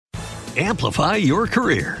Amplify your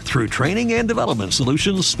career through training and development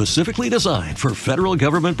solutions specifically designed for federal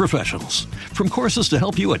government professionals. From courses to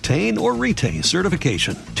help you attain or retain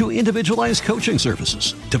certification, to individualized coaching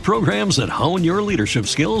services, to programs that hone your leadership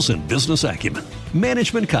skills and business acumen,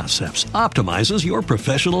 Management Concepts optimizes your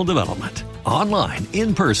professional development. Online,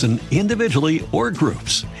 in person, individually, or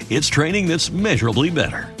groups, it's training that's measurably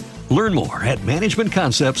better. Learn more at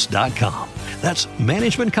managementconcepts.com. That's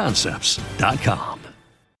managementconcepts.com.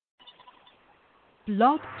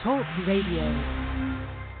 Blog Talk Radio.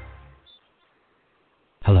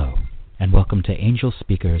 Hello, and welcome to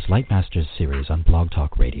Angelspeakers LightMaster series on Blog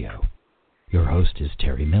Talk Radio. Your host is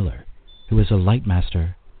Terry Miller, who is a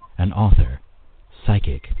LightMaster, an author,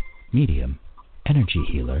 psychic, medium, energy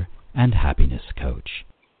healer, and happiness coach.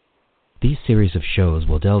 These series of shows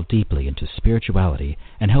will delve deeply into spirituality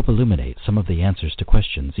and help illuminate some of the answers to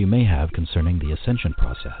questions you may have concerning the ascension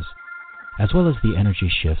process, as well as the energy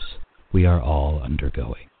shifts we are all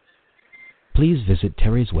undergoing. Please visit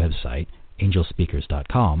Terry's website,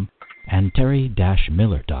 angelspeakers.com, and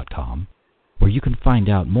terry-miller.com, where you can find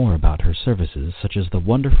out more about her services such as the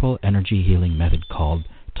wonderful energy healing method called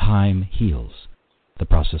Time Heals, the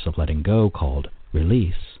process of letting go called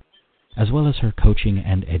Release, as well as her coaching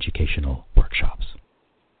and educational workshops.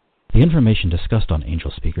 The information discussed on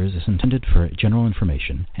Angel Speakers is intended for general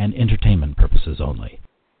information and entertainment purposes only.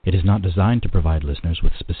 It is not designed to provide listeners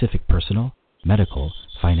with specific personal, medical,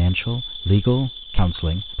 financial, legal,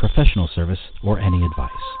 counseling, professional service, or any advice.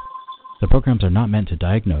 The programs are not meant to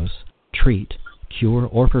diagnose, treat, cure,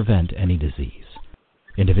 or prevent any disease.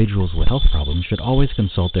 Individuals with health problems should always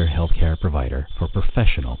consult their healthcare provider for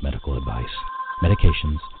professional medical advice,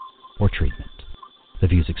 medications, or treatment. The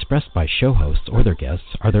views expressed by show hosts or their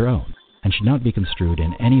guests are their own and should not be construed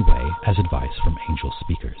in any way as advice from Angel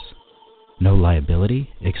Speakers. No liability,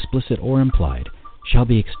 explicit or implied, shall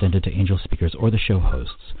be extended to Angel Speakers or the show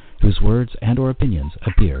hosts, whose words and or opinions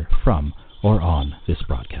appear from or on this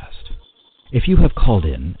broadcast. If you have called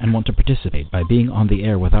in and want to participate by being on the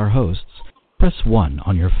air with our hosts, press 1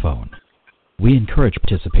 on your phone. We encourage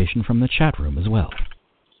participation from the chat room as well.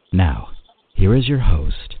 Now, here is your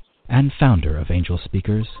host and founder of Angel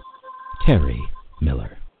Speakers, Terry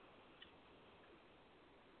Miller.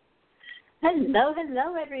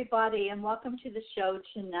 Hello, everybody, and welcome to the show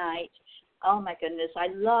tonight. Oh, my goodness, I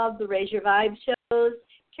love the Raise Your Vibe shows.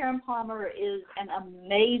 Karen Palmer is an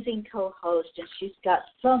amazing co-host, and she's got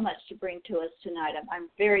so much to bring to us tonight. I'm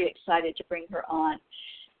very excited to bring her on.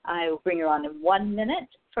 I will bring her on in 1 minute.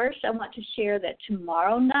 First, I want to share that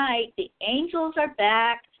tomorrow night, the Angels are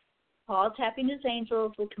back. Paul's Happiness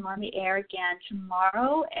Angels will come on the air again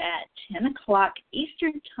tomorrow at 10 o'clock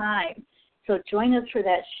Eastern Time. So join us for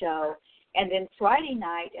that show. And then Friday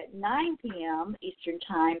night at 9 p.m. Eastern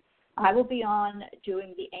Time, I will be on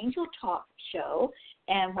doing the Angel Talk show,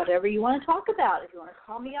 and whatever you want to talk about. If you want to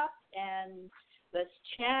call me up and let's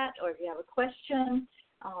chat, or if you have a question,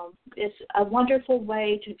 it's a wonderful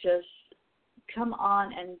way to just come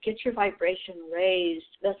on and get your vibration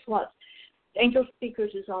raised. That's what Angel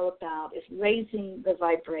Speakers is all about, is raising the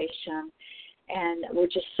vibration. And we're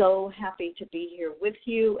just so happy to be here with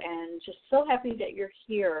you, and just so happy that you're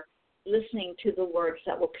here listening to the words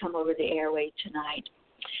that will come over the airway tonight.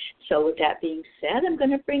 So with that being said, I'm going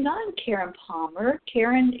to bring on Karen Palmer.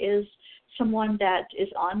 Karen is someone that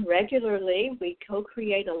is on regularly. We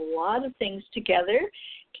co-create a lot of things together.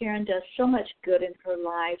 Karen does so much good in her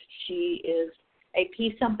life. She is a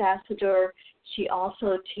peace ambassador. She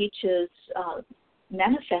also teaches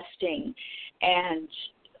manifesting and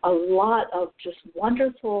a lot of just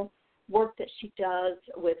wonderful work that she does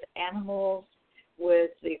with animals,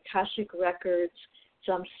 with the Akashic Records.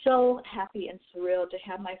 So I'm so happy and thrilled to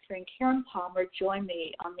have my friend Karen Palmer join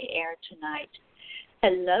me on the air tonight.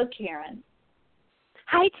 Hello, Karen.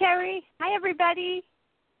 Hi, Terry. Hi, everybody.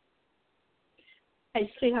 Hi,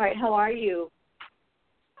 sweetheart. How are you?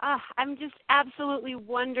 I'm just absolutely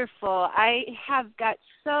wonderful. I have got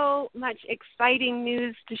so much exciting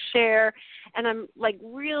news to share, and I'm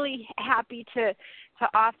really happy to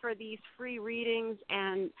offer these free readings.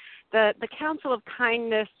 And the Council of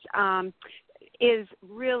Kindness is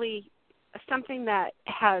really something that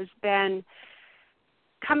has been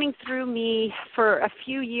coming through me for a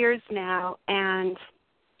few years now, and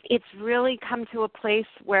it's really come to a place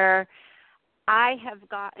where I have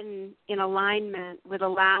gotten in alignment with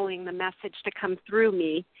allowing the message to come through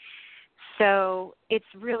me. So it's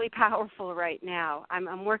really powerful right now.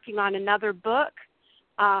 I'm working on another book.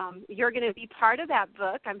 You're going to be part of that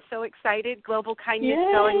book. I'm so excited. Global Kindness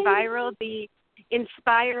Going Viral, the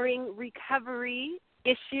Inspiring Recovery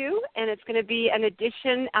issue, and it's going to be an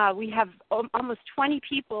addition. We have almost 20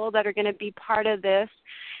 people that are going to be part of this,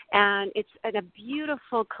 and it's a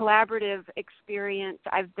beautiful collaborative experience.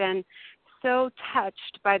 I've been so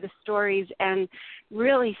touched by the stories and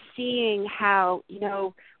really seeing how,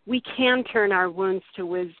 we can turn our wounds to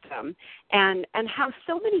wisdom, and how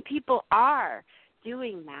so many people are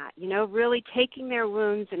doing that, really taking their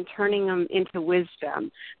wounds and turning them into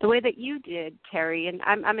wisdom, the way that you did, Terry. And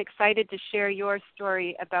I'm excited to share your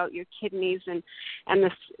story about your kidneys and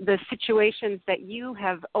the situations that you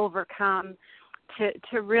have overcome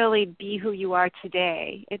to really be who you are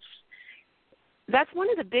today. That's one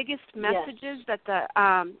of the biggest messages that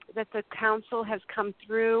the council has come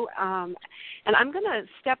through, and I'm going to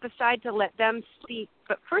step aside to let them speak.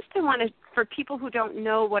 But first, I want to, for people who don't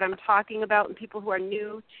know what I'm talking about and people who are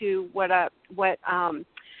new to what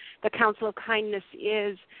the Council of Kindness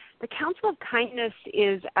is, the Council of Kindness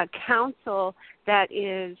is a council that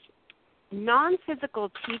is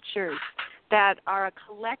non-physical teachers that are a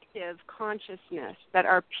collective consciousness, that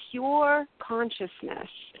are pure consciousness.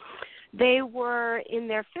 They were in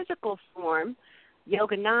their physical form,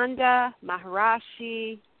 Yogananda,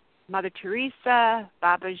 Maharishi, Mother Teresa,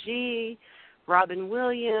 Babaji, Robin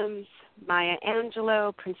Williams, Maya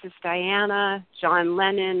Angelou, Princess Diana, John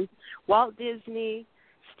Lennon, Walt Disney,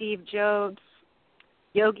 Steve Jobs,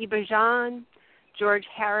 Yogi Bhajan, George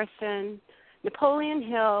Harrison, Napoleon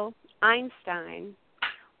Hill, Einstein,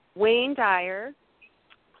 Wayne Dyer,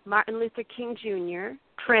 Martin Luther King Jr.,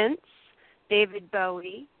 Prince, David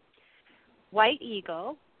Bowie, White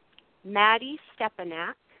Eagle, Maddie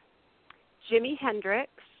Stepanak, Jimi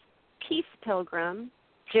Hendrix, Keith Pilgrim,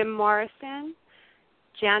 Jim Morrison,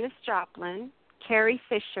 Janis Joplin, Carrie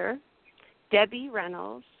Fisher, Debbie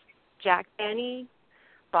Reynolds, Jack Benny,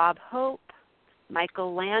 Bob Hope,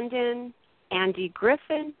 Michael Landon, Andy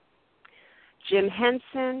Griffin, Jim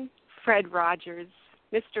Henson, Fred Rogers,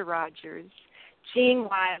 Mr. Rogers, Gene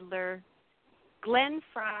Wilder, Glenn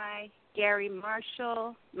Fry, Gary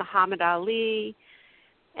Marshall, Muhammad Ali,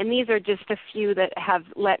 and these are just a few that have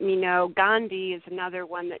let me know. Gandhi is another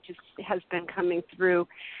one that just has been coming through.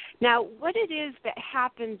 Now, what it is that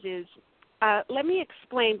happens is, let me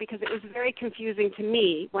explain, because it was very confusing to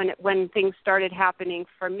me when things started happening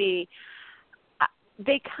for me.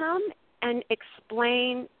 They come and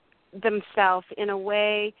explain themselves in a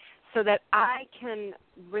way so that I can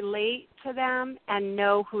relate to them and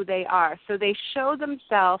know who they are. So they show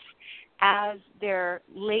themselves as their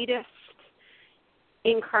latest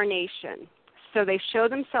incarnation. So they show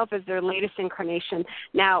themselves as their latest incarnation.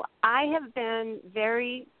 Now, I have been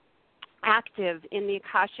very active in the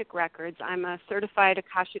Akashic Records. I'm a certified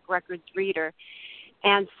Akashic Records reader.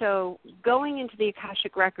 And so going into the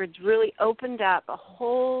Akashic Records really opened up a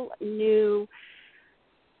whole new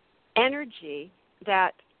energy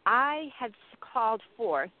that I had called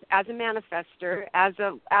forth as a manifester, as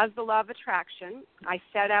the law of attraction. I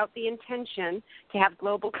set out the intention to have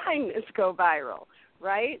global kindness go viral,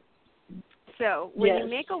 right? So when you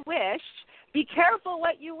make a wish, be careful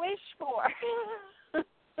what you wish for.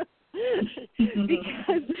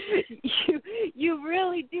 Because you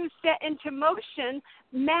really do set into motion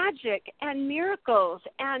magic and miracles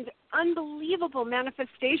and unbelievable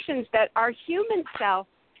manifestations that our human self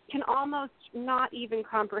can almost not even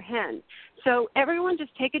comprehend. So everyone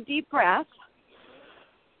just take a deep breath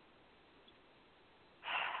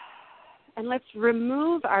and let's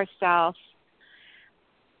remove ourselves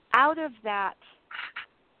out of that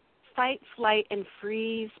fight, flight, and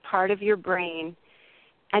freeze part of your brain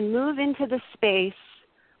and move into the space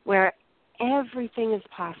where everything is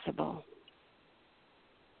possible.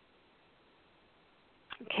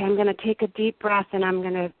 Okay, I'm going to take a deep breath and I'm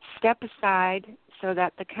going to step aside so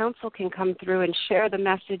that the council can come through and share the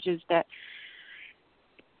messages that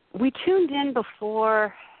we tuned in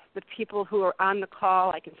before the people who are on the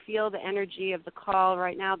call. I can feel the energy of the call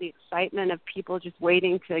right now, the excitement of people just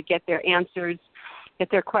waiting to get their answers,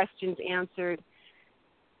 get their questions answered.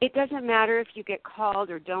 It doesn't matter if you get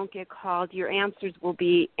called or don't get called. Your answers will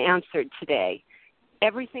be answered today.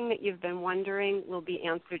 Everything that you've been wondering will be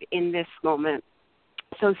answered in this moment.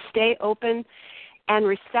 So stay open and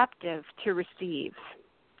receptive to receive.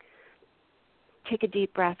 Take a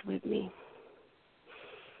deep breath with me.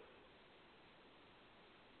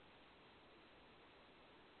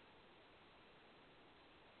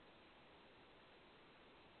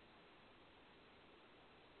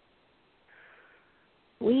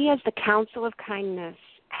 We as the Council of Kindness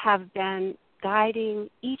have been guiding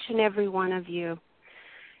each and every one of you.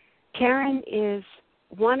 Karen is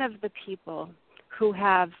one of the people who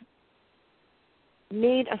have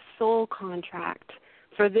made a soul contract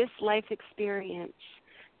for this life experience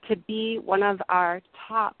to be one of our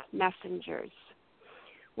top messengers.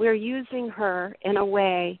 We're using her in a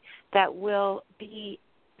way that will be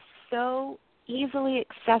so easily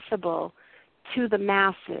accessible to the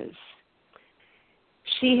masses.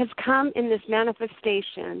 She has come in this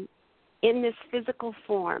manifestation, in this physical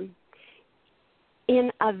form,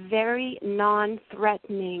 in a very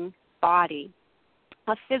non-threatening body,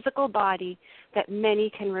 a physical body that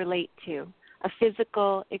many can relate to, a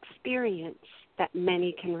physical experience that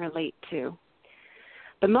many can relate to.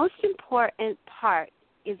 The most important part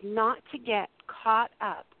is not to get caught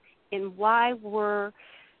up in why was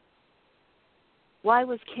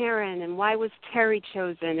Karen and why was Terry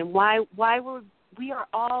chosen and why were we are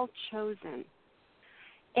all chosen.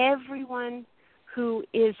 Everyone who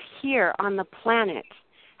is here on the planet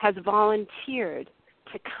has volunteered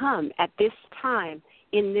to come at this time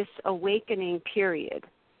in this awakening period.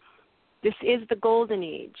 This is the golden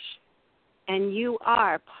age, and you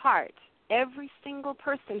are part. Every single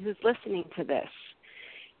person who's listening to this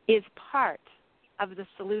is part of the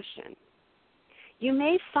solution. You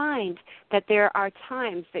may find that there are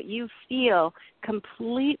times that you feel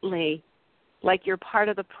completely like you're part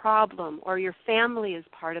of the problem, or your family is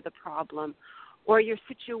part of the problem, or your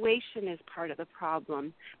situation is part of the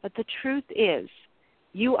problem. But the truth is,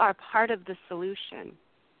 you are part of the solution.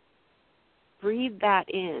 Breathe that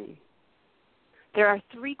in. There are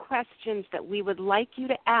 3 questions that we would like you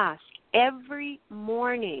to ask every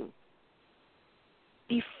morning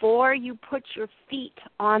before you put your feet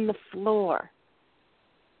on the floor.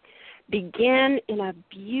 Begin in a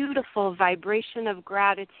beautiful vibration of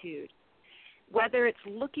gratitude, whether it's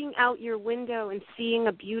looking out your window and seeing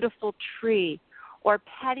a beautiful tree, or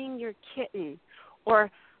petting your kitten,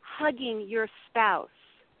 or hugging your spouse.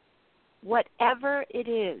 Whatever it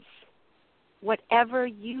is, whatever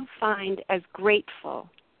you find as grateful,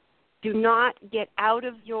 do not get out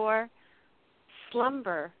of your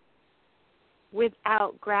slumber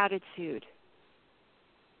without gratitude.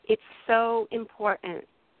 It's so important.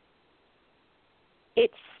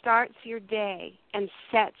 It starts your day and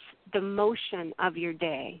sets the motion of your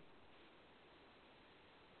day.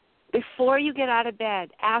 Before you get out of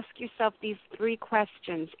bed, ask yourself these 3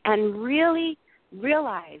 questions and really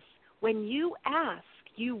realize when you ask,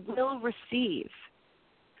 you will receive.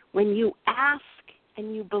 When you ask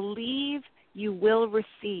and you believe, you will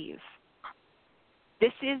receive.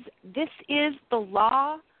 This is the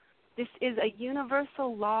law. This is a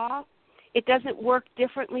universal law. It doesn't work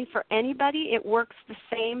differently for anybody. It works the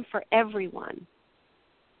same for everyone.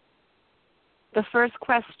 The first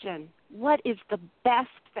question, what is the best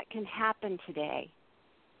that can happen today?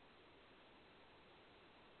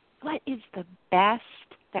 What is the best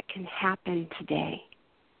that can happen today?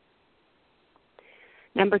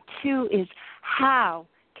 Number 2 is, how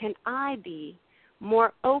can I be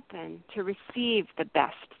more open to receive the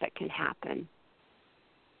best that can happen?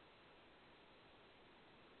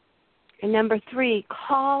 And number 3,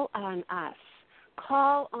 call on us.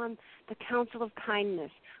 Call on the Council of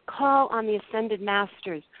Kindness. Call on the Ascended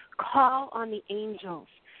Masters. Call on the angels.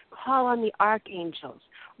 Call on the archangels.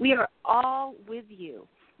 We are all with you.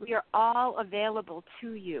 We are all available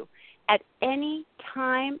to you at any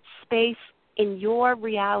time, space in your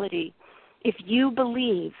reality. If you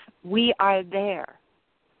believe, we are there.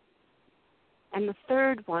 And the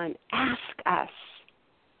third one, ask us.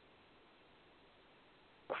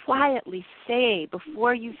 Quietly say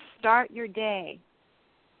before you start your day,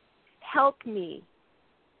 help me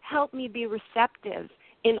be receptive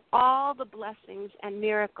in all the blessings and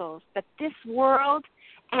miracles that this world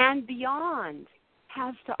and beyond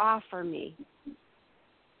has to offer me.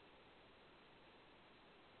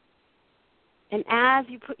 And as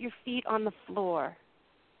you put your feet on the floor,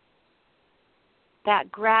 that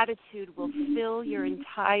gratitude will fill your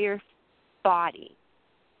entire body,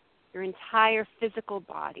 your entire physical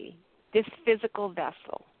body, this physical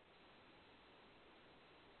vessel.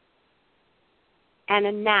 And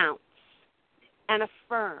announce and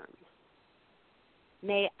affirm,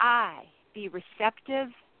 may I be receptive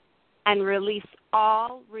and release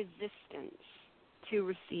all resistance to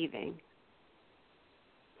receiving.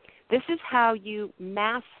 This is how you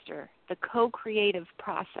master the co-creative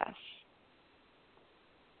process.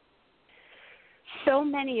 So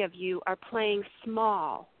many of you are playing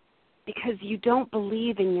small because you don't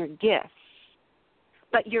believe in your gifts,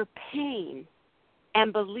 but your pain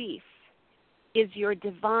and belief is your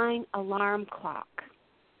divine alarm clock.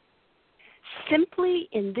 Simply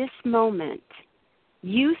in this moment,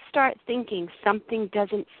 you start thinking something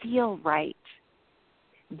doesn't feel right.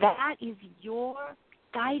 That is your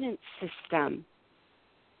guidance system.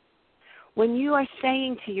 When you are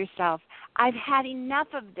saying to yourself, I've had enough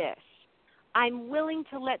of this, I'm willing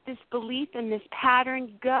to let this belief and this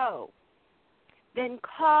pattern go, then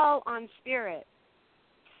call on Spirit.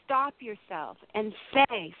 Stop yourself and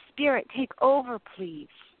say, Spirit, take over, please.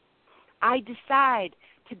 I decide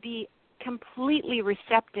to be completely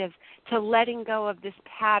receptive to letting go of this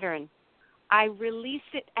pattern. I release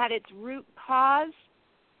it at its root cause,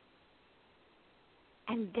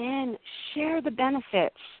 and then share the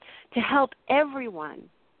benefits to help everyone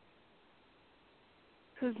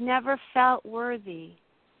who's never felt worthy,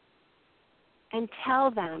 and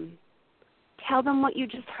tell them what you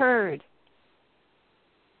just heard.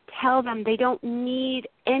 Tell them they don't need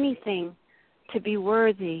anything to be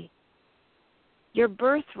worthy. Your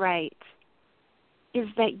birthright is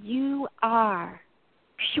that you are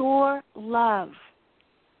pure love,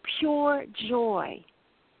 pure joy.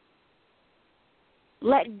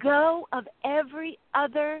 Let go of every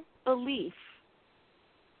other belief.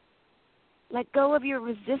 Let go of your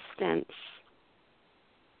resistance.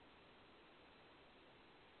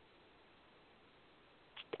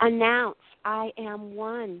 Announce, I am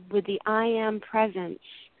one with the I am presence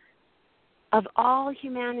of all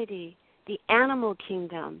humanity, the animal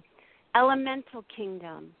kingdom, elemental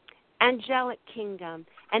kingdom, angelic kingdom,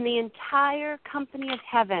 and the entire company of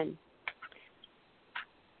heaven.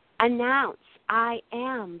 Announce, I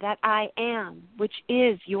am that I am, which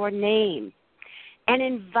is your name. And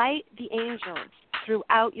invite the angels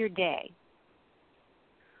throughout your day.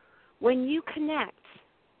 When you connect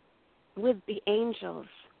with the angels,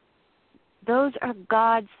 those are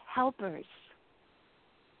God's helpers.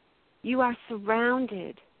 You are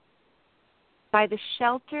surrounded by the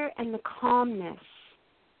shelter and the calmness.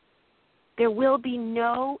 There will be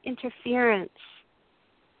no interference.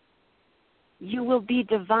 You will be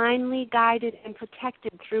divinely guided and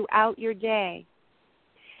protected throughout your day.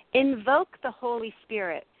 Invoke the Holy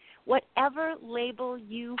Spirit, whatever label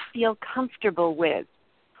you feel comfortable with.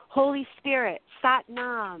 Holy Spirit, Sat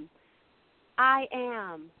Nam, I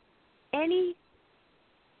am. Any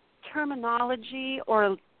terminology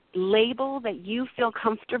or label that you feel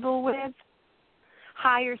comfortable with.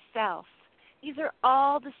 Higher self. These are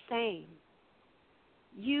all the same.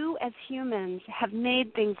 You as humans have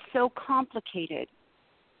made things so complicated.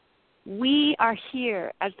 We are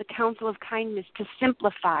here as the Council of Kindness to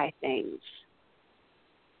simplify things.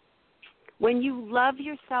 When you love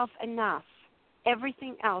yourself enough,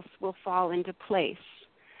 everything else will fall into place.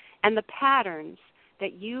 And the patterns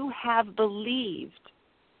that you have believed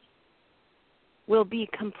will be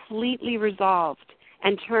completely resolved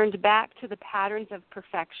and turned back to the patterns of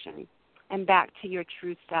perfection and back to your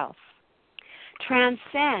true self.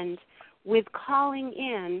 Transcend with calling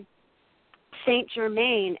in Saint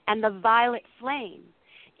Germain and the violet flame.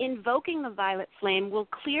 Invoking the violet flame will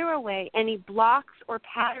clear away any blocks or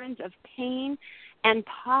patterns of pain and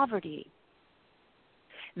poverty.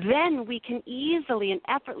 Then we can easily and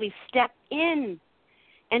effortlessly step in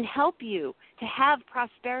and help you to have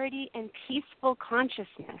prosperity and peaceful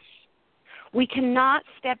consciousness. We cannot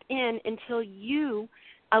step in until you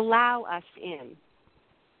allow us in.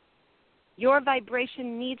 Your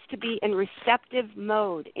vibration needs to be in receptive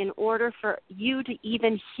mode in order for you to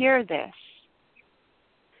even hear this.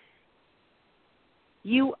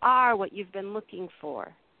 You are what you've been looking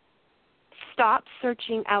for. Stop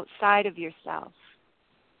searching outside of yourself.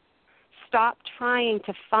 Stop trying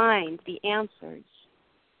to find the answers.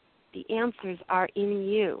 The answers are in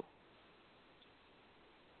you.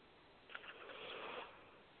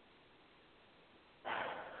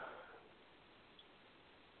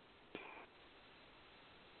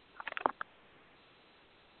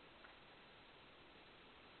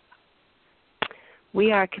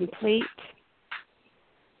 We are complete.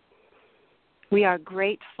 We are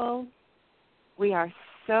grateful. We are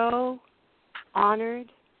so honored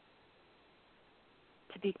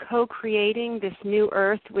to be co-creating this new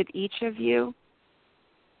earth with each of you.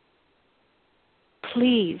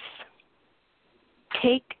 Please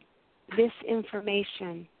take this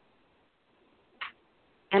information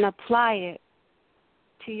and apply it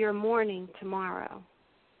to your morning tomorrow.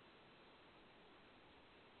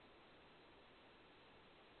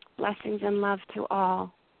 Blessings and love to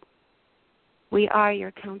all. We are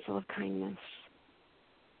your Council of Kindness,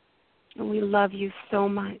 and we love you so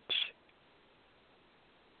much.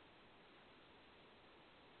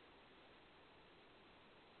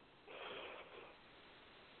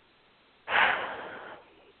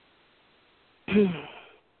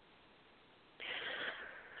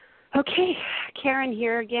 Okay, Karen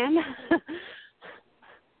here again.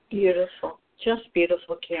 Beautiful. Just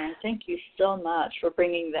beautiful, Karen. Thank you so much for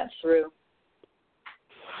bringing that through.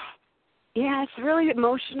 Yeah, it's really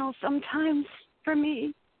emotional sometimes for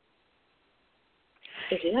me.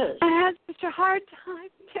 It is. I had such a hard time,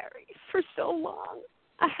 Terry, for so long.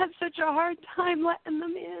 I had such a hard time letting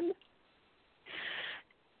them in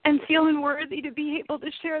and feeling worthy to be able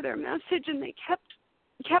to share their message, and they kept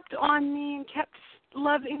on me and kept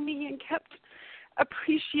loving me and kept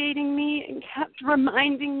appreciating me and kept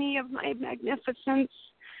reminding me of my magnificence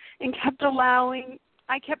and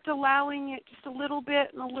I kept allowing it just a little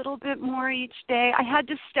bit and a little bit more each day. I had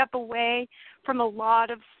to step away from a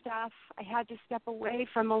lot of stuff. I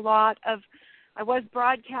was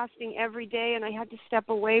broadcasting every day, and I had to step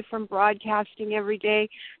away from broadcasting every day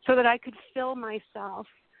so that I could fill myself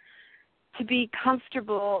to be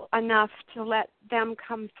comfortable enough to let them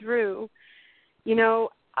come through. You know,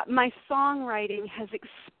 my songwriting has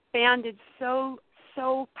expanded so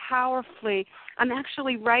powerfully. I'm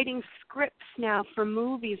actually writing scripts now for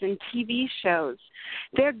movies and TV shows.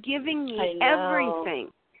 They're giving me everything.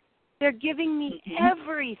 They're giving me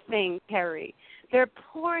everything, Terry. They're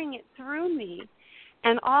pouring it through me,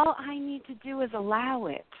 and all I need to do is allow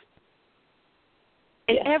it.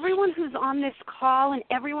 And everyone who's on this call and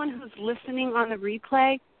everyone who's listening on the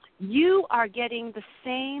replay, you are getting the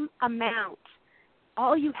same amount.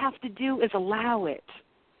 All you have to do is allow it.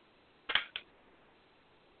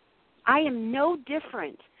 I am no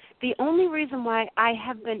different. The only reason why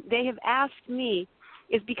they have asked me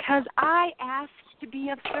is because I asked to be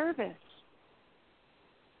of service.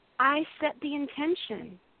 I set the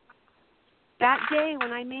intention. That day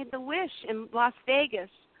when I made the wish in Las Vegas,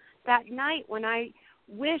 that night when I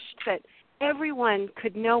wished that everyone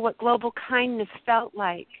could know what global kindness felt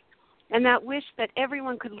like, and that wish that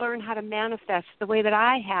everyone could learn how to manifest the way that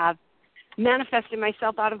I have manifested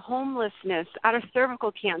myself out of homelessness, out of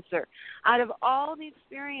cervical cancer, out of all the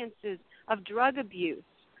experiences of drug abuse,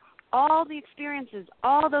 all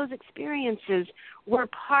those experiences were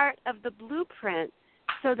part of the blueprint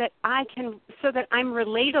so that I'm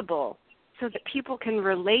relatable, so that people can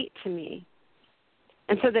relate to me,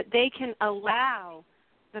 and so that they can allow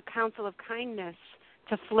the counsel of kindness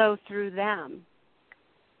to flow through them.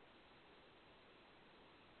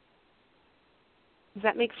 Does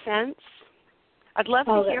that make sense? I'd love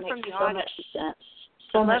to hear from the audience.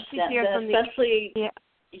 So much sense. Especially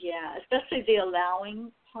the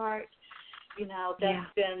allowing part. You know,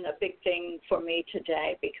 that's been a big thing for me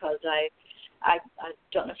today, because I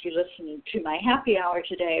don't know if you listened to my happy hour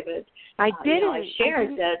today, but I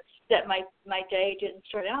shared that my day didn't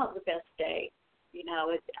start out the best day. You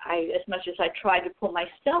know, as much as I tried to pull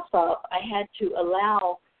myself up, I had to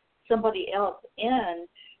allow somebody else in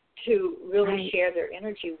to really share their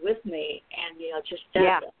energy with me, and just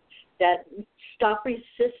that stop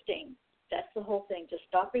resisting. That's the whole thing. Just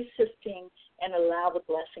stop resisting and allow the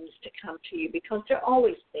blessings to come to you, because they're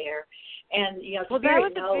always there. And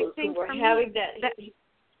Spirit knows when we're having that.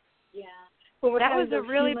 When we're having those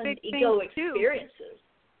human ego experiences.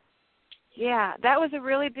 Yeah, that was a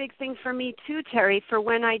really big thing for me too, Terry. For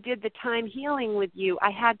when I did the time healing with you,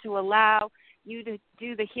 I had to allow you to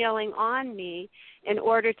do the healing on me in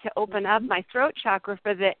order to open up my throat chakra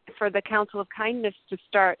for the counsel of kindness to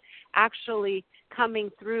start actually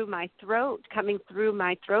coming through my throat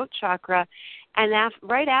chakra. And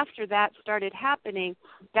right after that started happening,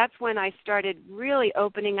 that's when I started really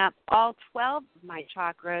opening up all 12 of my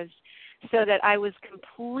chakras, so that I was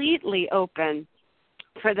completely open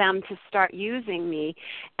for them to start using me.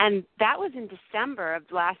 And that was in December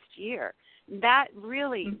of last year. That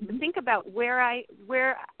really, think about where I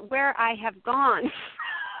have gone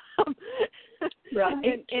from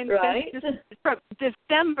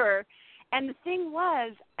December. And the thing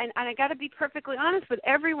was, and I got to be perfectly honest with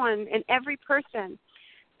everyone and every person,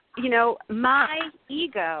 my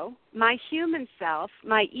ego, my human self,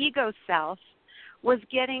 my ego self, was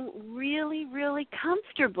getting really, really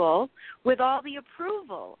comfortable with all the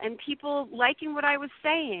approval and people liking what I was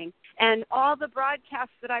saying and all the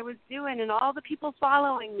broadcasts that I was doing and all the people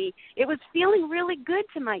following me. It was feeling really good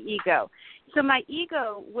to my ego. So my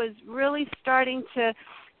ego was really starting to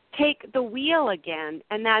take the wheel again.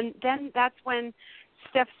 And then that's when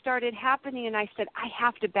stuff started happening, and I said, I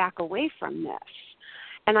have to back away from this.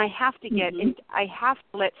 And I have to I have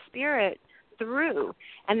to let Spirit through.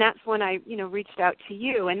 And that's when I, reached out to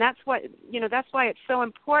you. And that's why it's so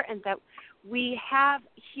important that we have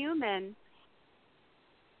human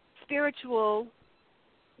spiritual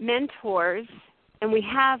mentors, and we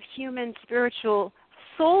have human spiritual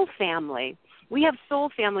soul family. We have soul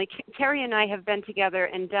family. Terry and I have been together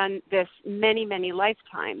and done this many, many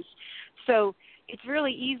lifetimes. So it's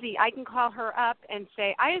really easy. I can call her up and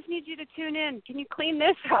say, I just need you to tune in. Can you clean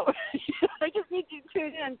this out? I just need you to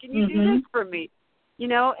tune in. Can you do this for me?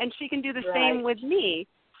 And she can do the same with me.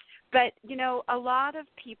 But, a lot of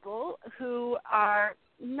people who are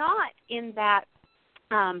not in that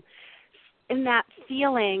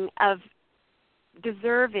feeling of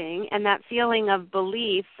deserving and that feeling of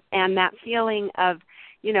belief and that feeling of,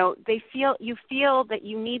 you feel that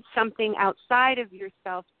you need something outside of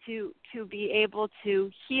yourself to be able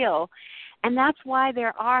to heal. And that's why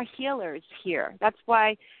there are healers here. That's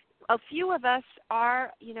why a few of us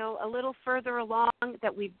are, a little further along,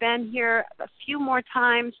 that we've been here a few more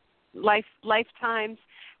times, lifetimes.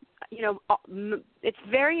 It's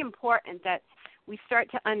very important that we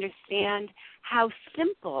start to understand how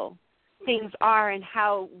simple things are and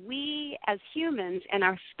how we as humans, and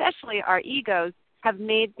especially our egos, have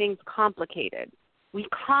made things complicated. We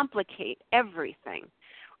complicate everything.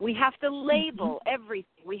 We have to label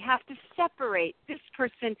everything. We have to separate. This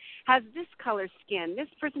person has this color skin. This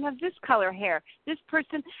person has this color hair. This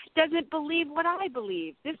person doesn't believe what I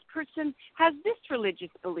believe. This person has this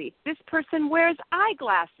religious belief. This person wears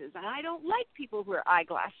eyeglasses, and I don't like people who wear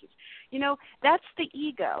eyeglasses. That's the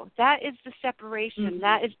ego. That is the separation.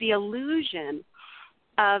 That is the illusion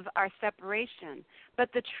of our separation.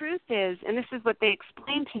 But the truth is, and this is what they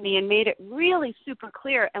explained to me and made it really super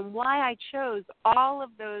clear, and why I chose all of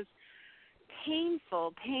those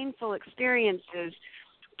painful experiences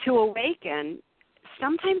to awaken,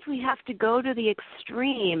 sometimes we have to go to the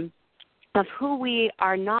extreme of who we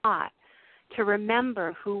are not to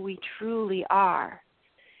remember who we truly are.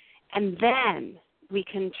 And then we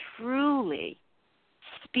can truly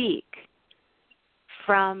speak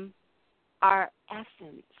from our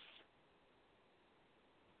essence.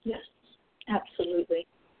 Yes, absolutely.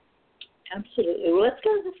 Absolutely. Well, let's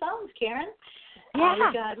go to the phones, Karen.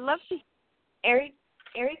 Yeah, I'd love to. Area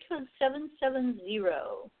code 770.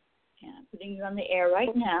 And I'm putting you on the air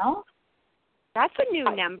right now. That's a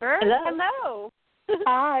new number. Hello.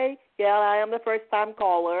 Hi. Yeah, I am the first-time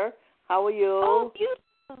caller. How are you? Oh,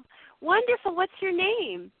 beautiful. Wonderful. What's your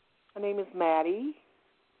name? My name is Maddie.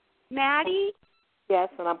 Maddie? Yes,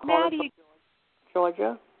 and I'm calling from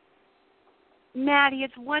Georgia. Maddie,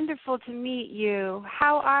 it's wonderful to meet you.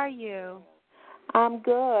 How are you? I'm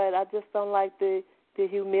good. I just don't like the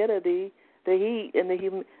humidity, the heat, and the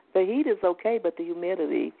heat is okay, but the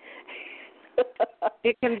humidity.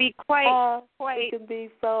 It can be quite. It can be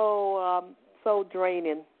so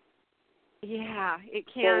draining. Yeah, it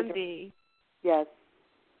can be. Yes,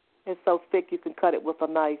 it's so thick you can cut it with a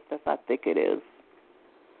knife. That's how thick it is.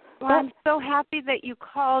 Well, I'm so happy that you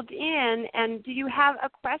called in. And do you have a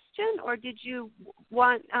question, or did you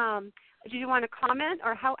want a comment,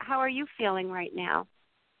 or how are you feeling right now?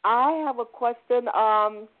 I have a question.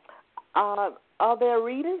 Are there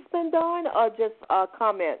readings been done, or just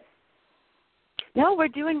comments? No, we're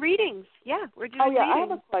doing readings. Yeah, we're doing readings. I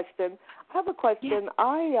have a question.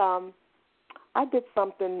 Yeah. I did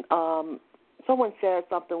something. Someone shared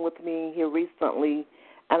something with me here recently,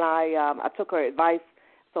 and I took her advice.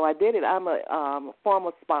 So I did it. I'm a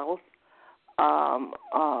former spouse.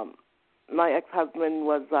 My ex-husband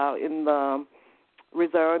was in the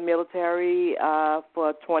reserve military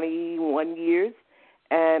for 21 years,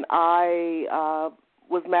 and I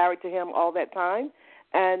was married to him all that time.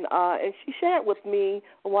 And she shared with me,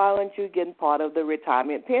 why aren't you getting part of the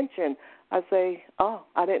retirement pension? I say, oh,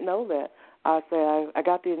 I didn't know that. I say, I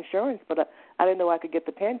got the insurance, but I didn't know I could get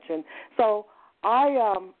the pension. So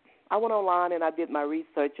I went online and I did my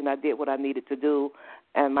research and I did what I needed to do.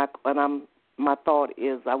 And my thought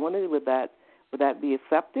is, I wondered, would that be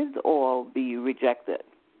accepted or be rejected?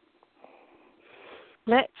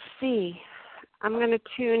 Let's see. I'm going to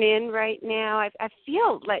tune in right now. I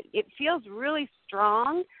feel like it feels really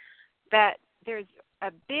strong that there's a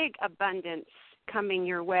big abundance coming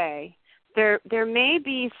your way. There may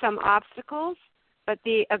be some obstacles, but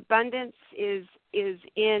the abundance is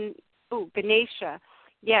in Ganesha.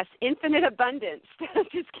 Yes, infinite abundance. That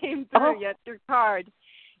just came through. Yes, your card.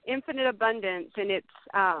 Infinite abundance, and it's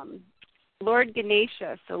Lord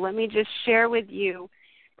Ganesha. So let me just share with you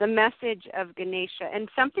the message of Ganesha. And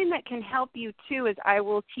something that can help you, too, is I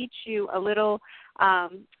will teach you a little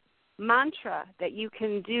mantra that you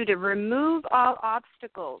can do to remove all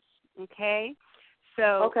obstacles, okay?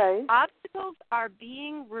 So obstacles are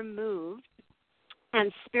being removed,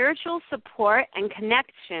 and spiritual support and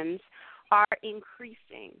connections are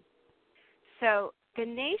increasing. So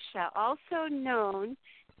Ganesha, also known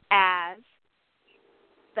as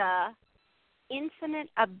the infinite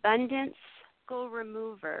abundance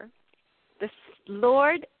remover, the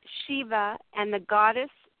Lord Shiva and the goddess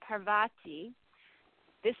Parvati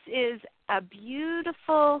This is a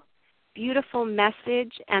beautiful, beautiful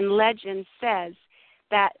message, and legend says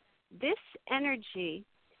that this energy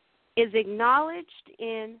is acknowledged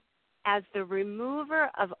in as the remover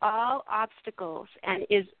of all obstacles and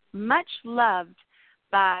is much loved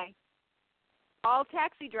by all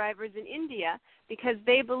taxi drivers in India because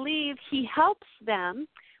they believe he helps them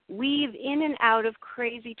weave in and out of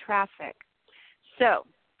crazy traffic. So,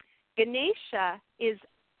 Ganesha is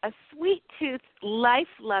a sweet-toothed,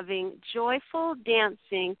 life-loving, joyful,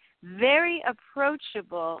 dancing, very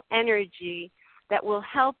approachable energy that will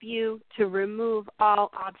help you to remove all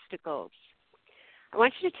obstacles. I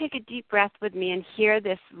want you to take a deep breath with me and hear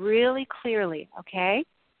this really clearly, okay?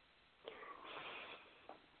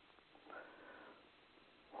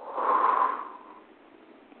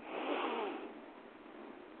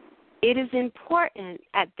 It is important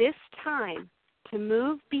at this time to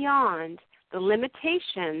move beyond the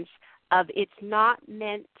limitations of it's not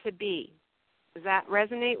meant to be. Does that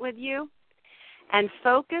resonate with you? And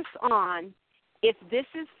focus on, if this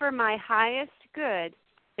is for my highest good,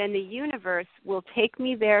 then the universe will take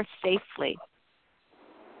me there safely.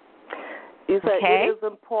 You say okay? It is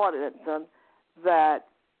important that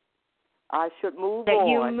I should move that on.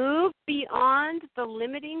 You move beyond the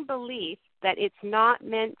limiting belief that it's not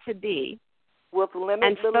meant to be. With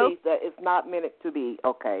limited belief that it's not meant to be,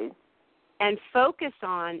 okay. And focus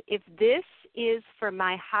on, if this is for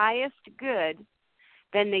my highest good,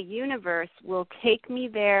 then the universe will take me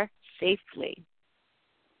there safely.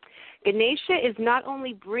 Ganesha is not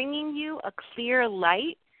only bringing you a clear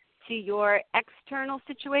light to your external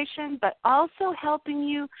situation, but also helping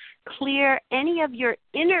you clear any of your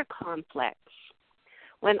inner conflicts.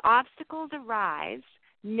 When obstacles arise,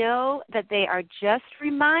 know that they are just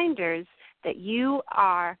reminders that you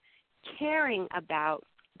are caring about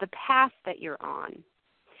the path that you're on.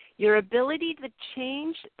 Your ability to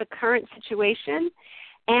change the current situation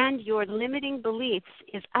and your limiting beliefs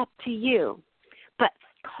is up to you. But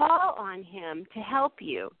call on him to help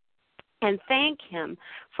you and thank him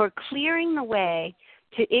for clearing the way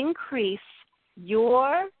to increase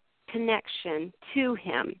your connection to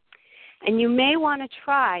him. And you may want to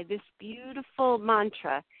try this beautiful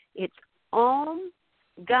mantra. It's Om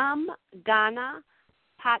Gam Gana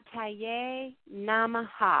Pataye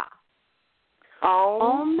Namaha.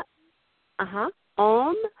 Om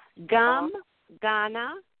Gam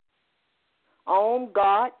Gana. Om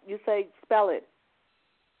God, you say, spell it.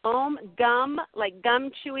 Om Gum, like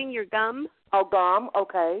gum chewing your gum. Oh, gum,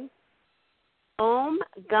 okay. Om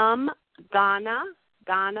Gam Gana,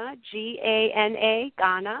 Gana, Gana,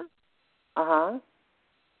 Gana. Uh-huh.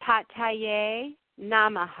 Pataye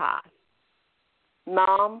Namaha.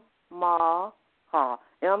 Namaha.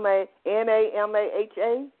 Namaha.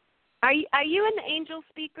 Are you in the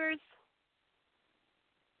Angelspeakers?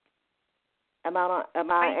 Am I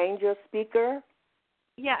an angel speaker?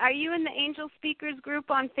 Yeah, are you in the Angelspeakers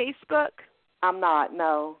group on Facebook? I'm not,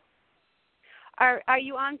 no. Are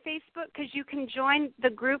you on Facebook? Because you can join the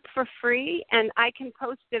group for free, and I can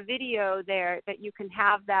post a video there that you can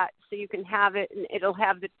have that, so you can have it, and it'll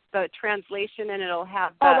have the translation, and it'll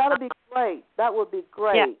have the... Oh, that'll be great. That would be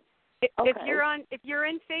great. Yeah. Okay. If you're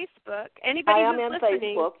in Facebook, anybody who's listening... I am in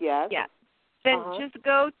Facebook, yes. Yeah. Then just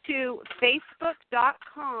go to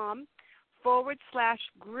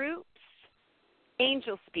facebook.com/groups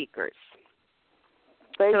Angelspeakers.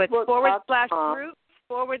 So it's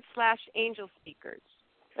 /groups/Angelspeakers.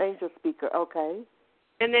 Angelspeaker, okay.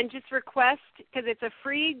 And then just request, because it's a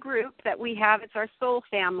free group that we have. It's our soul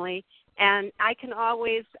family. And I can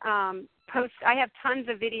always post. I have tons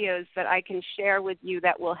of videos that I can share with you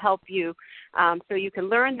that will help you. So you can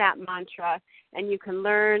learn that mantra, and you can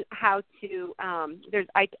learn how to,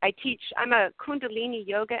 I teach, I'm a Kundalini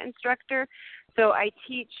yoga instructor, so I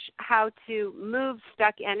teach how to move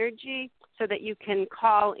stuck energy so that you can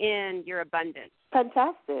call in your abundance.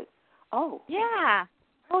 Fantastic. Oh. Yeah.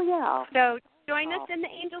 Oh, yeah. So join us in the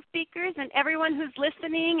Angelspeakers, and everyone who's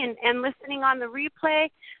listening and listening on the replay,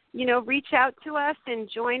 reach out to us and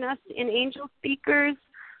join us in Angelspeakers.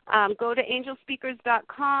 Go to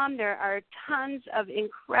angelspeakers.com. There are tons of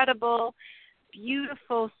incredible,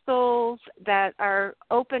 beautiful souls that are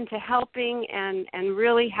open to helping and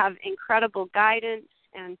really have incredible guidance.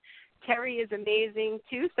 And Terry is amazing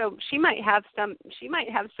too, so she might have some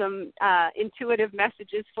intuitive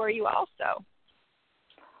messages for you also.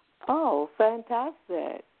 Oh,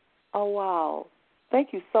 fantastic. Oh, wow.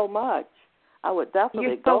 Thank you so much. I would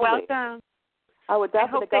definitely go there. You're so welcome. I would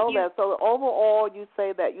definitely go there. So overall, you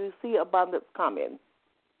say that you see abundance coming.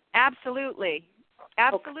 Absolutely.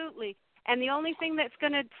 Absolutely. Okay. And the only thing that's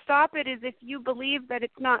going to stop it is if you believe that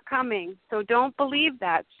it's not coming. So don't believe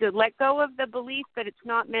that. So let go of the belief that it's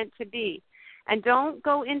not meant to be. And don't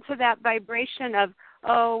go into that vibration of,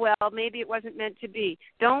 oh, well, maybe it wasn't meant to be.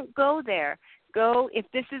 Don't go there. Go, if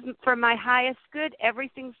this is for my highest good,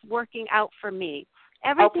 everything's working out for me.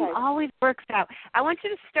 Everything always works out. I want you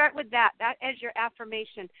to start with that as your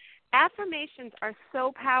affirmation. Affirmations are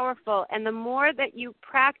so powerful, and the more that you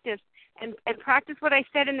practice, and practice what I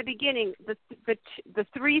said in the beginning, the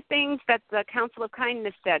three things that the Council of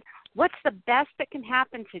Kindness said. What's the best that can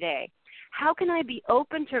happen today? How can I be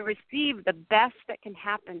open to receive the best that can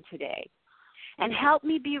happen today? And help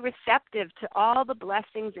me be receptive to all the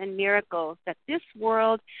blessings and miracles that this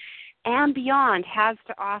world and beyond has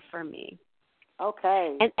to offer me.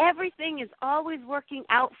 Okay. And everything is always working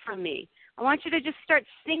out for me. I want you to just start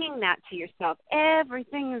singing that to yourself.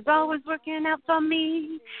 Everything is always working out for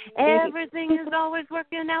me. Everything is always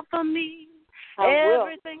working out for me.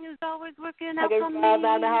 Everything is always working out for me. I can drive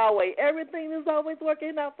down the highway. Everything is always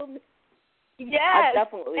working out for me. Yes.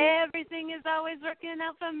 Definitely. Everything is always working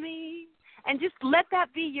out for me. And just let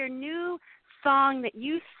that be your new song that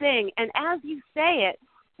you sing. And as you say it,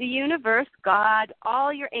 the universe, God,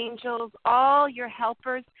 all your angels, all your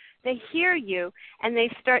helpers, they hear you, and they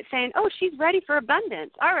start saying, oh, she's ready for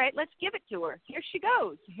abundance. All right, let's give it to her. Here she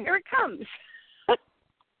goes. Here it comes.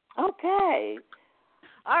 Okay.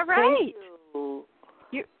 All right. Thank you.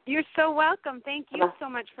 You're so welcome. Thank you so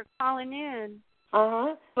much for calling in.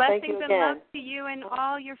 Uh-huh. Blessings and love to you and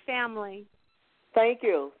all your family. Thank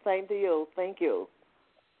you. Same to you. Thank you.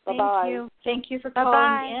 Bye-bye. Thank you for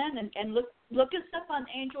calling in, and look us up on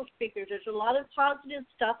Angelspeakers. There's a lot of positive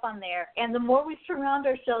stuff on there, and the more we surround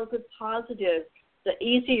ourselves with positive, the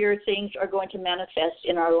easier things are going to manifest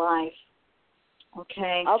in our life.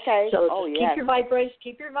 Okay. Okay. So keep your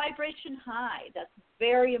vibration high. That's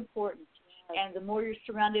very important. And the more you're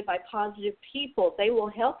surrounded by positive people, they will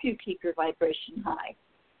help you keep your vibration high.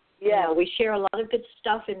 Yeah. We share a lot of good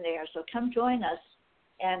stuff in there, so come join us,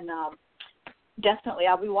 and definitely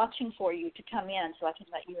I'll be watching for you to come in so I can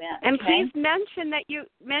let you in. And please mention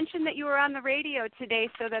that you were on the radio today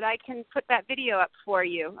so that I can put that video up for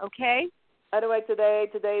you. Okay. Anyway, today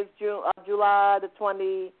is July the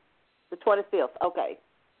 25th. Okay,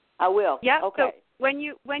 I will. Yeah. Okay. So when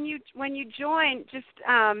you join, just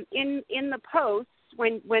in the post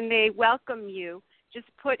when they welcome you, just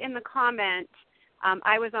put in the comment,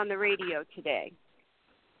 I was on the radio today.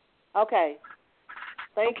 Okay.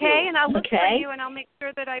 Thank you. Okay, and I'll look for you, and I'll make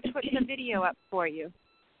sure that I put the video up for you.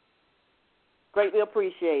 Greatly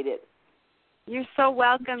appreciate it. You're so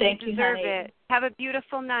welcome. Thank you deserve it. Have a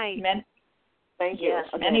beautiful night. Thank you. Yes,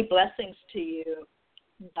 many blessings to you.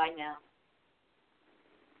 Bye now.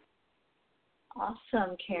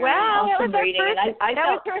 Awesome, Karen. Wow, awesome reading. That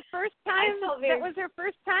was her first time. That was her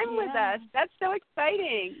first time with us. That's so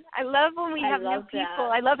exciting. I love when we have new people.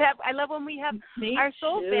 I love when we have our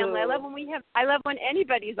soul family. I love when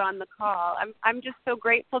anybody's on the call. I'm just so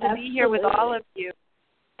grateful to be here with all of you,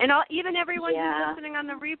 and even everyone who's listening on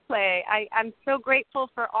the replay. I'm so grateful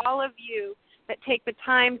for all of you that take the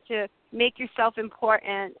time to make yourself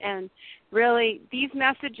important, and really these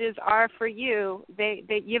messages are for you.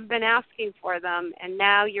 You've been asking for them, and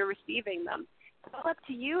now you're receiving them. It's all up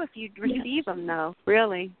to you if you receive them, though.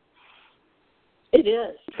 Really, it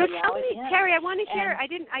is. So tell me, Terry, I want to hear. I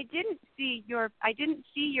didn't see your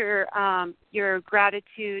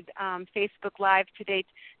gratitude Facebook Live today.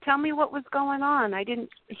 Tell me what was going on. I didn't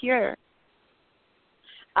hear.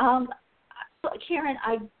 Karen,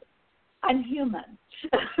 I'm human.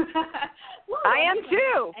 I am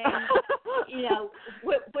too. And,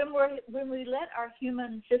 when we let our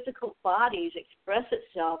human physical bodies express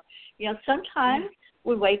itself, sometimes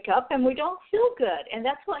we wake up and we don't feel good, and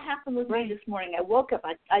that's what happened with me this morning. I woke up.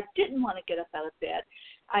 I didn't want to get up out of bed.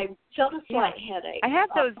 I felt a slight headache. I have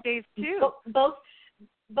those days too.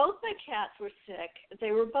 Both my cats were sick.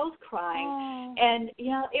 They were both crying. Oh. And,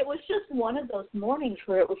 it was just one of those mornings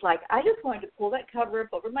where it was like I just wanted to pull that cover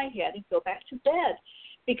up over my head and go back to bed,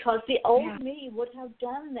 because the old me would have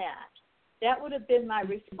done that. That would have been my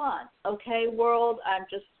response. Okay, world, I'm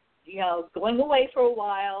just, going away for a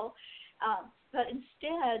while. But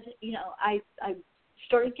instead, I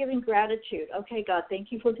started giving gratitude. Okay, God,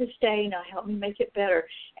 thank you for this day. Now help me make it better.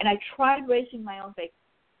 And I tried raising my own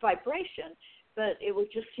vibration, but it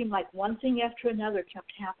would just seem like one thing after another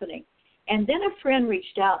kept happening. And then a friend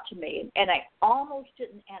reached out to me, and I almost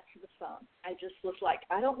didn't answer the phone. I just was like,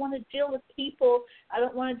 I don't want to deal with people. I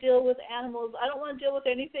don't want to deal with animals. I don't want to deal with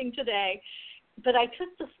anything today. But I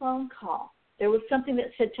took the phone call. There was something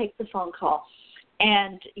that said take the phone call.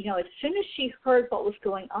 And, as soon as she heard what was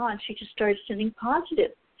going on, she just started sending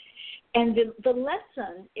positive. And the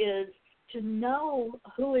lesson is to know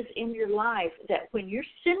who is in your life, that when you're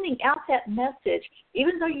sending out that message,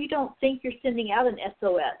 even though you don't think you're sending out an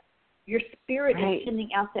SOS, your spirit is sending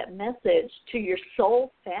out that message to your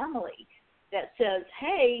soul family that says,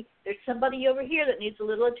 hey, there's somebody over here that needs a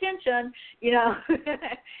little attention.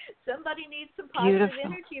 Somebody needs some positive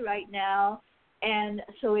energy right now. And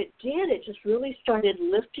so it did. It just really started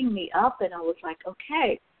lifting me up, and I was like,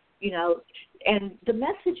 okay, and the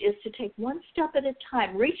message is to take one step at a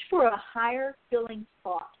time. Reach for a higher feeling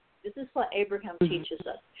thought. This is what Abraham teaches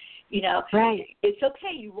us. It's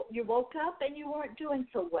okay. You woke up and you weren't doing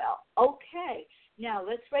so well. Okay, now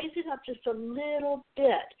let's raise it up just a little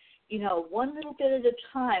bit. One little bit at a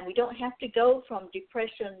time. We don't have to go from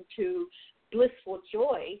depression to blissful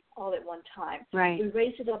joy all at one time. Right. We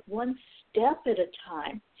raise it up one step at a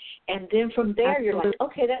time, and then from there you're like,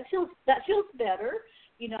 okay, that feels better.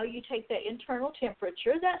 You take that internal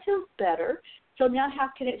temperature, that feels better. So now how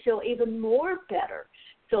can it feel even more better?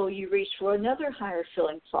 So you reach for another higher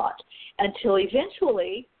feeling thought until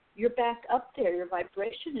eventually you're back up there. Your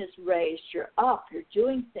vibration is raised. You're up. You're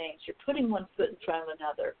doing things. You're putting one foot in front of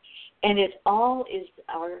another. And it all is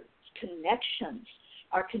our connections,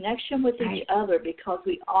 our connection with each other, because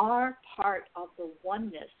we are part of the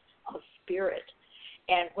oneness of spirit.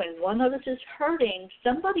 And when one of us is hurting,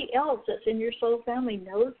 somebody else that's in your soul family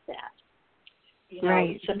knows that.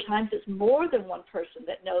 Sometimes it's more than one person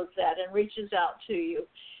that knows that and reaches out to you.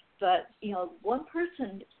 But, one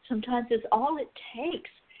person sometimes is all it takes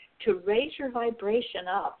to raise your vibration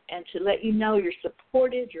up and to let you know you're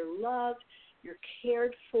supported, you're loved, you're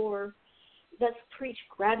cared for. Let's preach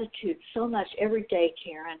gratitude so much every day,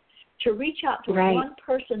 Karen. To reach out to one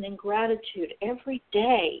person in gratitude every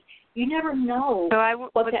day. You never know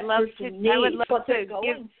what that person needs, what they're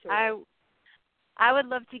going through. I would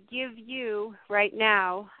love to give you right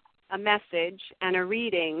now a message and a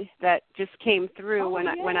reading that just came through when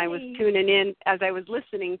I was tuning in as I was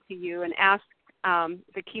listening to you, and ask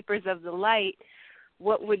the Keepers of the Light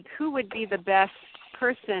who would be the best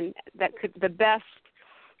person the best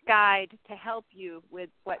guide to help you with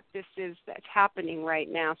what this is that's happening right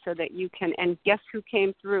now, so that you can. And guess who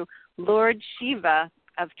came through? Lord Shiva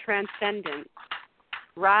of Transcendence.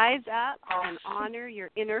 Rise up and honor your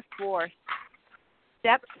inner force.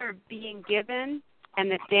 Steps are being given, and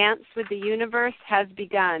the dance with the universe has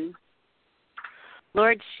begun.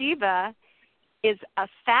 Lord Shiva is a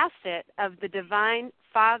facet of the Divine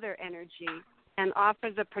Father energy and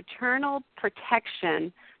offers a paternal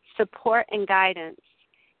protection, support, and guidance.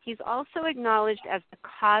 He's also acknowledged as the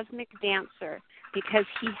cosmic dancer because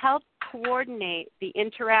he helps coordinate the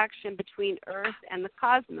interaction between Earth and the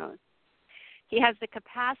cosmos. He has the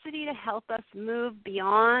capacity to help us move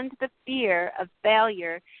beyond the fear of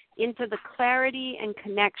failure into the clarity and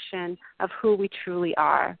connection of who we truly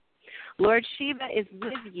are. Lord Shiva is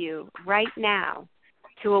with you right now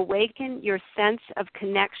to awaken your sense of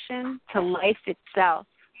connection to life itself.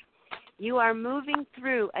 You are moving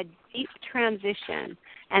through a deep transition,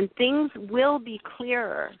 and things will be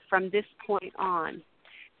clearer from this point on.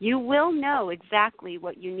 You will know exactly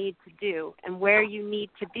what you need to do and where you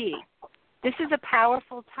need to be. This is a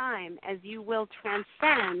powerful time, as you will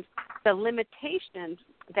transcend the limitations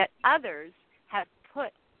that others have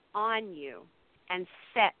put on you and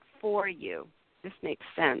set for you. This makes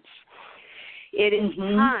sense. It is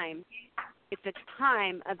time. It's a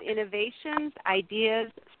time of innovations,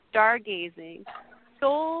 ideas, stargazing,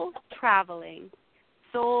 soul traveling,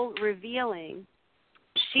 soul revealing.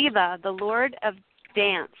 Shiva, the Lord of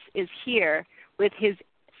Dance, is here with his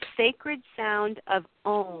sacred sound of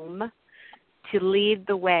Om to lead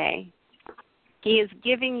the way. He is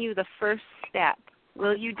giving you the first step.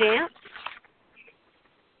 Will you dance?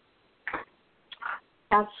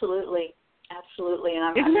 Absolutely. And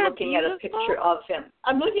I'm looking at a picture of him.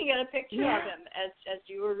 I'm looking at a picture of him as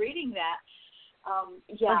you were reading that.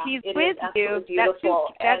 Well, he's with you. Beautiful.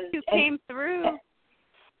 That's who came through.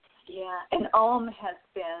 And Om has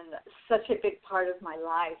been such a big part of my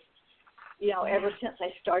life. Ever since I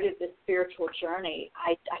started this spiritual journey,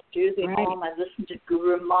 I do the Om. I listen to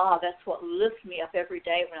Guru Ma. That's what lifts me up every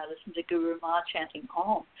day when I listen to Guru Ma chanting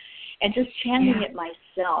Om, and just chanting it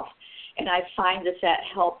myself. And I find that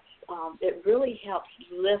helps. It really helps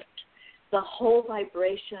lift the whole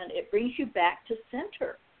vibration. It brings you back to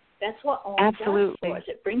center. That's what Om does for us.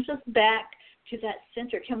 It brings us back to that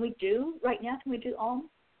center. Can we do Om?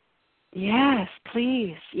 Yes,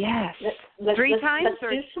 please. Yes. Let's 3 times?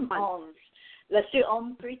 Let's do some Oms. Let's do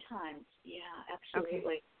Om 3 times. Yeah, absolutely.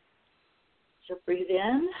 Okay. So breathe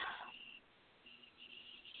in.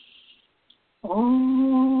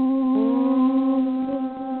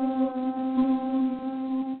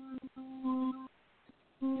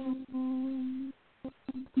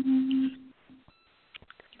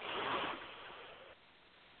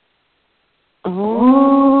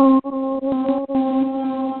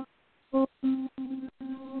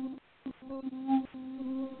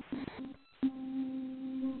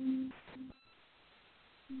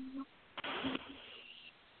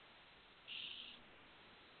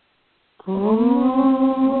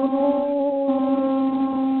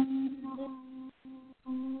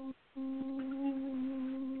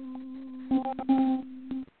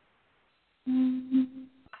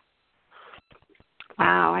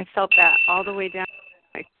 Wow, I felt that all the way down to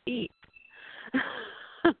my feet.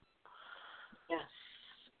 Yes.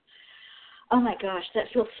 Oh my gosh, that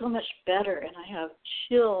feels so much better, and I have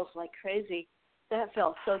chills like crazy. That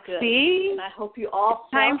felt so good. See? And I hope you all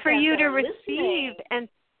it's time felt for that you to listening. receive,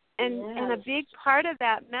 and a big part of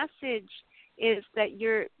that message is that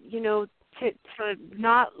you're, to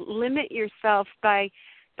not limit yourself by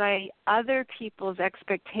other people's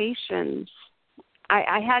expectations.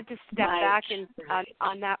 I had to step back and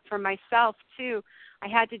on that for myself too. I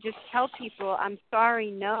had to just tell people, I'm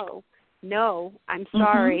sorry, no, I'm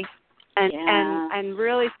sorry, and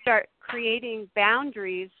really start creating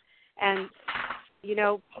boundaries. And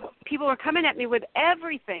people were coming at me with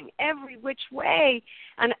everything, every which way,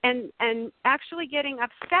 and actually getting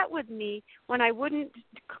upset with me when I wouldn't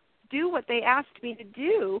do what they asked me to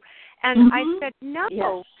do. And I said,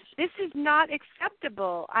 no, this is not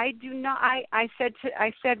acceptable. I do not. I said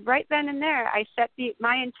right then and there, I set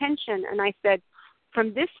my intention, and I said,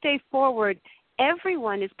 from this day forward,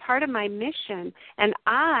 everyone is part of my mission, and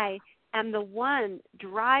I am the one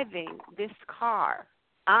driving this car.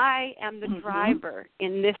 I am the driver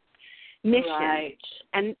in this mission,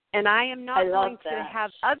 and I am not going to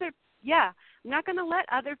have I'm not going to let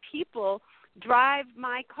other people drive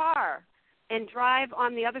my car and drive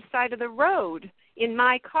on the other side of the road in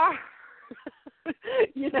my car.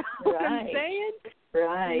 You know what I'm saying?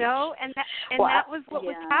 Right. And that was what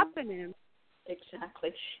was happening.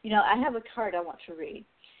 Exactly. I have a card I want to read.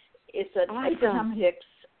 It's an Abraham Hicks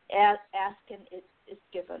Ask and It Is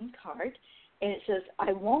Given card. And it says,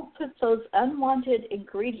 I won't put those unwanted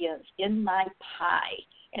ingredients in my pie.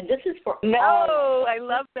 And this is for all. I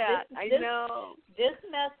love that. I know. This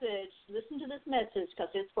message, listen to this message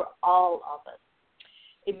because it's for all of us.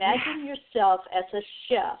 Imagine yourself as a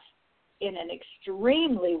chef in an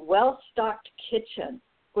extremely well-stocked kitchen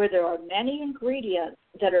where there are many ingredients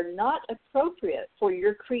that are not appropriate for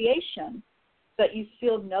your creation, but you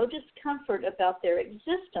feel no discomfort about their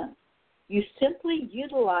existence. You simply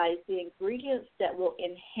utilize the ingredients that will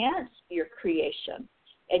enhance your creation,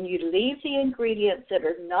 and you leave the ingredients that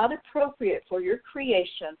are not appropriate for your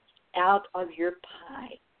creation out of your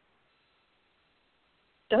pie.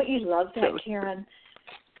 Don't you love that, Karen?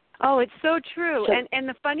 Oh, it's so true. And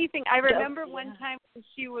the funny thing, I remember one time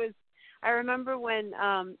when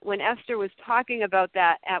when Esther was talking about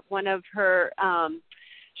that at one of her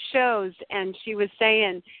shows, and she was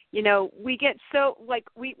saying, we get so,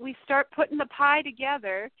 we start putting the pie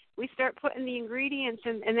together, we start putting the ingredients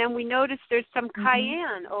in, and then we notice there's some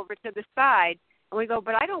cayenne over to the side, and we go,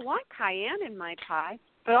 but I don't want cayenne in my pie.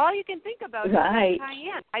 But all you can think about is that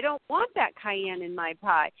cayenne. I don't want that cayenne in my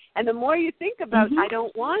pie. And the more you think about, I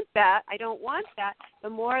don't want that, the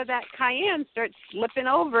more of that cayenne starts slipping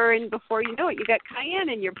over, and before you know it, you got cayenne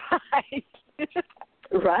in your pie.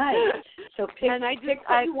 Right. So pick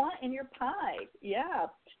what you want in your pie. Yeah.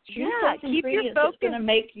 Choose those ingredients that's going to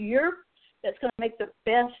make the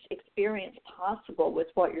best experience possible with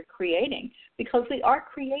what you're creating, because we are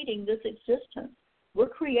creating this existence. We're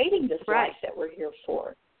creating this life that we're here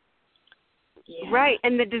for. Yeah. Right.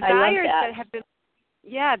 And the desires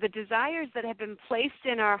that have been placed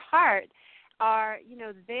in our heart are,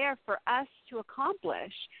 there for us to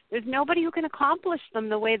accomplish. There's nobody who can accomplish them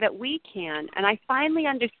the way that we can. And I finally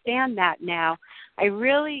understand that now. I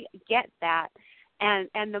really get that. And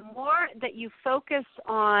the more that you focus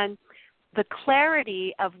on the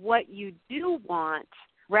clarity of what you do want,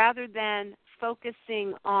 rather than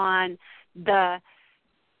focusing on the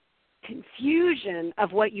confusion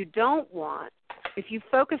of what you don't want, if you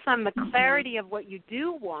focus on the clarity of what you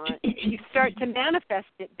do want, you start to manifest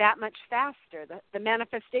it that much faster. The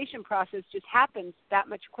manifestation process just happens that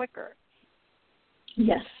much quicker.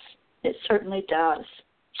 Yes, it certainly does.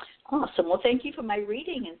 Awesome. Well, thank you for my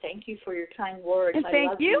reading, and thank you for your kind words. And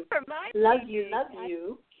thank you for my reading.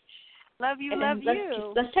 Love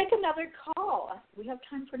you. Let's take another call. We have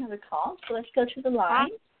time for another call, so let's go to the line.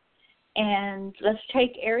 And let's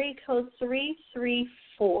take area code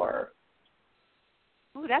 334.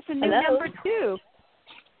 Ooh, that's a new Hello. number, too.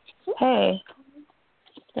 Hey.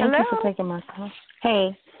 Thank Hello? you for taking my call.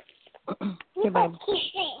 Hey. Hey, baby.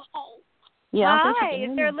 Yeah, I think you Hi, can is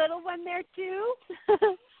hear there a me. little one there, too?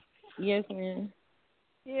 Yes, ma'am.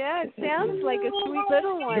 Yeah, it sounds like a sweet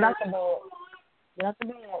little one. Get out the bed. Get out the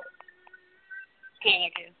bed.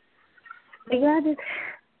 Yeah,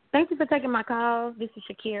 thank you for taking my call. This is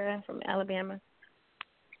Shakira from Alabama.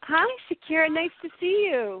 Hi, Shakira. Nice to see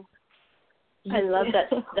you. I love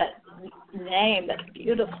that name. That's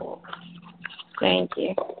beautiful. Thank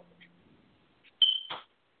you.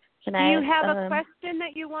 Do you have a question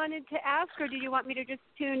that you wanted to ask, or do you want me to just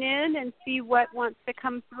tune in and see what wants to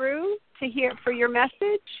come through to hear for your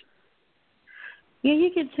message? Yeah,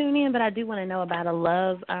 you can tune in, but I do want to know about a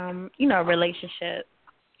love, relationship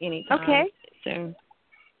anytime soon.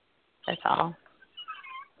 That's all.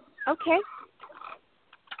 Okay.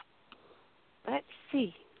 Let's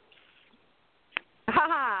see.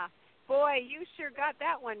 Ha! Boy, you sure got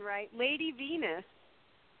that one right. Lady Venus.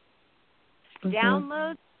 Mm-hmm.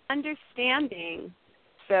 Download understanding.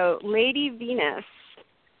 So, Lady Venus.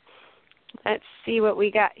 Let's see what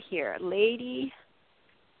we got here. Lady.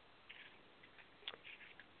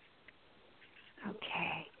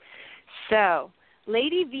 Okay. So,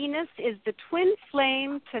 Lady Venus is the twin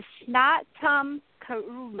flame to Snatam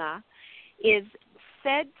Karuma, is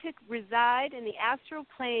said to reside in the astral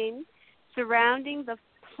plane surrounding the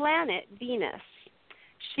planet Venus.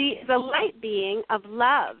 She is a light being of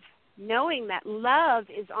love, knowing that love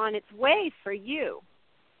is on its way for you.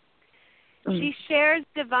 She shares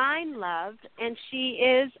divine love, and she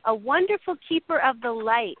is a wonderful keeper of the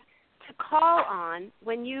light to call on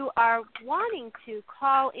when you are wanting to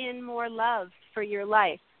call in more love for your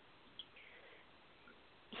life.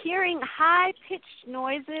 Hearing high-pitched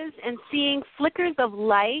noises and seeing flickers of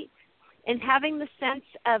light and having the sense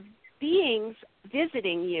of beings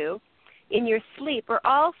visiting you in your sleep are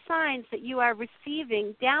all signs that you are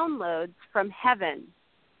receiving downloads from heaven.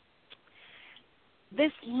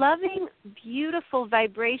 This loving, beautiful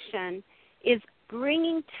vibration is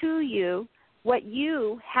bringing to you what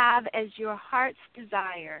you have as your heart's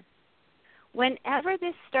desire. Whenever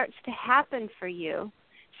this starts to happen for you,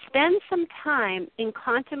 spend some time in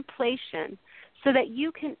contemplation so that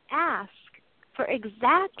you can ask for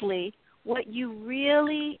exactly what you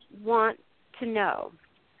really want to know.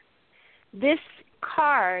 This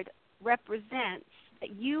card represents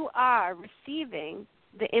that you are receiving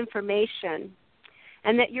the information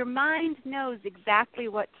and that your mind knows exactly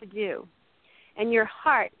what to do and your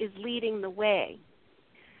heart is leading the way.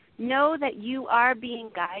 Know that you are being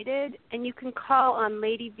guided and you can call on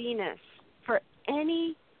Lady Venus for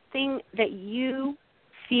anything that you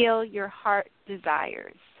feel your heart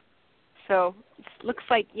desires. So it looks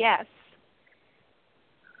like yes.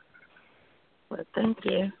 Well, thank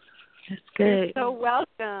you. That's good. You're so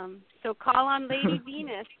welcome. So call on Lady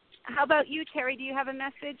Venus. How about you, Terry? Do you have a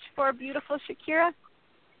message for beautiful Shakira?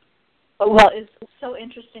 Well, it's so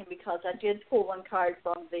interesting because I did pull one card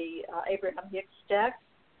from the Abraham Hicks deck,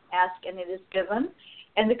 Ask and It Is Given.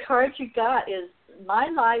 And the card you got is, my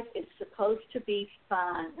life is supposed to be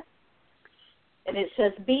fun. And it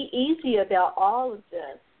says, be easy about all of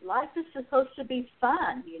this. Life is supposed to be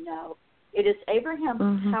fun, you know. It is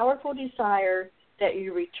Abraham's powerful desire that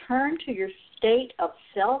you return to your state of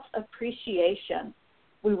self-appreciation.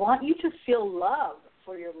 We want you to feel love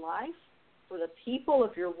for your life, for the people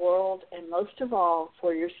of your world, and most of all,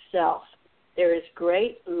 for yourself. There is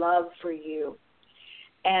great love for you.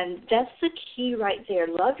 And that's the key right there.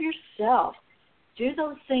 Love yourself. Do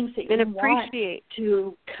those things that you want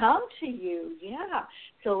to come to you. Yeah.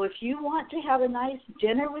 So if you want to have a nice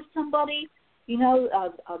dinner with somebody, you know,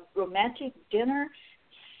 a romantic dinner,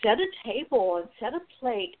 set a table and set a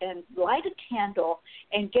plate and light a candle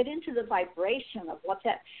and get into the vibration of what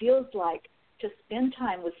that feels like to spend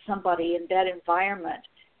time with somebody in that environment,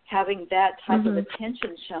 having that type of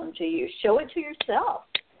attention shown to you. Show it to yourself.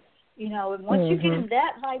 You know, and once you get in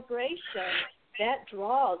that vibration, that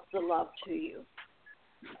draws the love to you.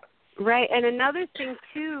 Right, and another thing,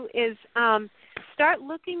 too, is start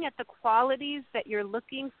looking at the qualities that you're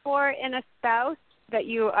looking for in a spouse that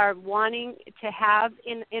you are wanting to have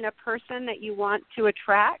in a person that you want to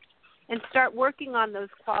attract, and start working on those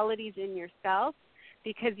qualities in yourself,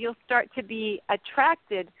 because you'll start to be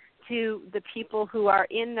attracted to the people who are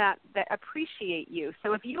in that appreciate you.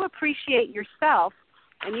 So if you appreciate yourself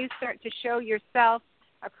and you start to show yourself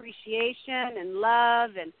appreciation and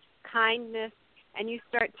love and kindness, and you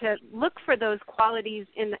start to look for those qualities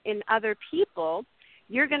in other people,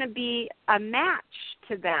 you're going to be a match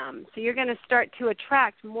to them. So you're going to start to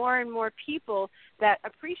attract more and more people that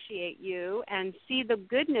appreciate you and see the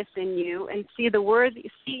goodness in you and see the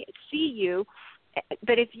see you.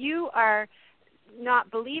 But if you are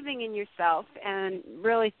not believing in yourself and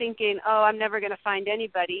really thinking, oh, I'm never going to find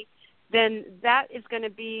anybody, then that is going to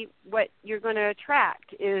be what you're going to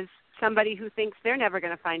attract, is somebody who thinks they're never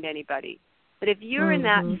going to find anybody. But if you're in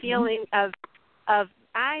that feeling of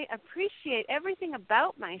I appreciate everything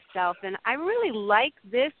about myself and I really like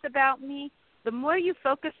this about me, the more you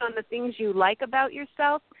focus on the things you like about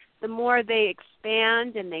yourself, the more they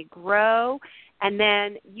expand and they grow, and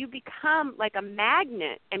then you become like a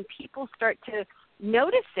magnet and people start to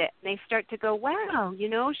notice it, and they start to go, wow, you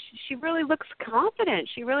know, she really looks confident.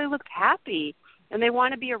 She really looks happy, and they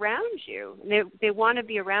want to be around you. And they want to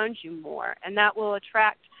be around you more, and that will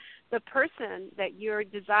attract the person that you're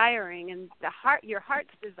desiring and your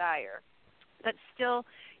heart's desire. But still,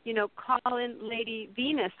 you know, call in Lady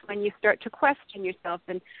Venus when you start to question yourself.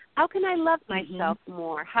 And how can I love myself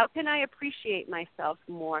more? How can I appreciate myself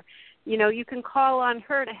more? You know, you can call on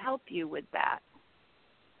her to help you with that.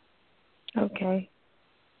 Okay.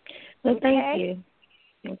 Well, thank you.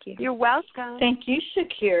 Thank you. You're welcome. Thank you,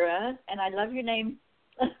 Shakira. And I love your name.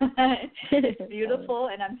 It's beautiful,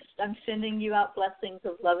 and I'm sending you out blessings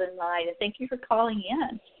of love and light. And thank you for calling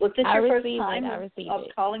in. Was this your first time of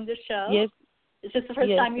calling the show? Yes. Is this the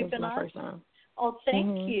first time you've been on? Yes, first time. Oh,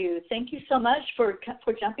 thank you. Thank you so much for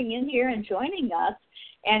jumping in here and joining us.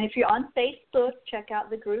 And if you're on Facebook, check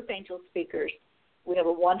out the group Angelspeakers. We have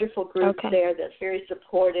a wonderful group there that's very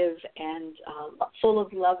supportive and full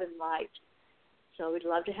of love and light. So we'd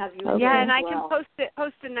love to have you. Yeah, and I can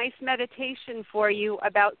post a nice meditation for you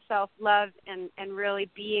about self-love and really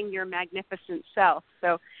being your magnificent self.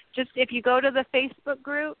 So just if you go to the Facebook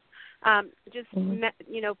group,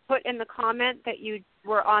 put in the comment that you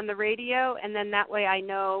were on the radio, and then that way I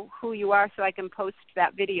know who you are, so I can post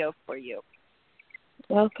that video for you.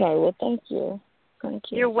 Okay. Well, thank you. Thank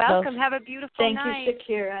you. You're welcome. Have a beautiful night. Thank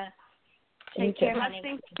you, Shakira. Take care.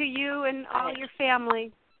 Blessings to you and all your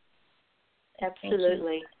family.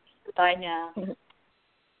 Absolutely. Bye now.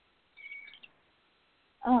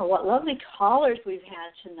 Oh, what lovely callers we've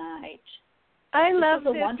had tonight. I love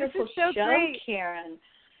this. This is a wonderful this is so show, great. Karen.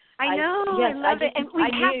 I know. Yes, I love it. And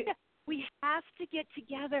we have to get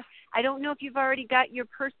together. I don't know if you've already got your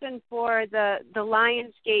person for the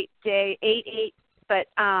Lionsgate Day 8/8, but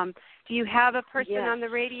do you have a person on the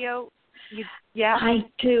radio? Yeah, I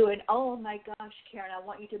do, and oh my gosh, Karen, I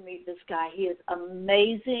want you to meet this guy. He is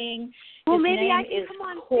amazing. Well, His maybe name I can is come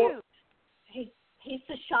on too. He's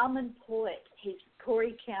the shaman poet. He's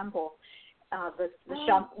Corey Campbell,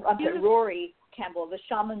 Rory Campbell, the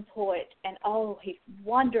shaman poet, and he's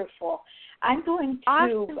wonderful. I'm going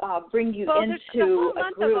to bring you into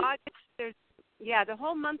a group. The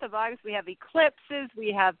whole month of August we have eclipses,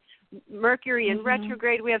 we have Mercury in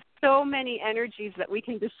retrograde, we have so many energies that we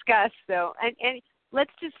can discuss. So, and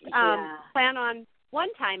let's just plan on one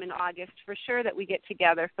time in August for sure that we get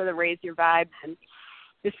together for the Raise Your Vibes and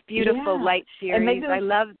this beautiful light series. I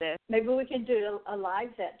love this. Maybe we can do a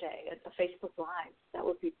live that day, a Facebook Live. That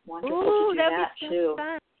would be wonderful to do that'd that be so too.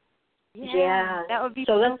 Fun. Yeah, that would be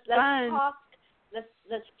so fun. Let's talk.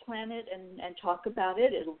 Let's plan it and talk about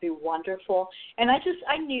it. It'll be wonderful. And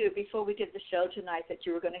I knew before we did the show tonight that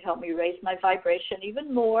you were going to help me raise my vibration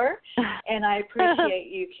even more. And I appreciate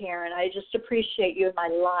you, Karen. I just appreciate you in my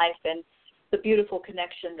life and the beautiful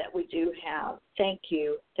connection that we do have. Thank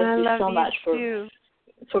you. Thank you so much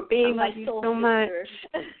for being my soul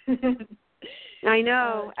sister. I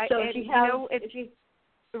know. It's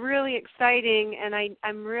really exciting, and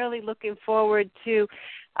I'm really looking forward to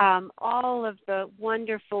all of the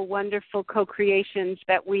wonderful, wonderful co-creations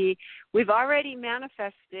that we've already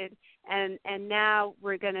manifested, and now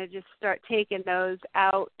we're going to just start taking those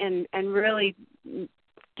out and really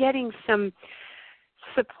getting some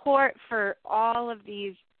support for all of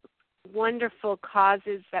these wonderful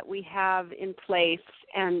causes that we have in place,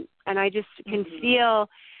 and I just can feel,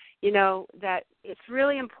 that it's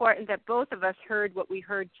really important that both of us heard what we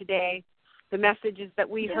heard today, the messages that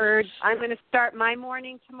we heard. I'm going to start my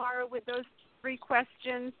morning tomorrow with those 3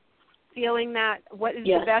 questions, feeling that what is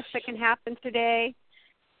the best that can happen today,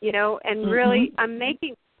 and really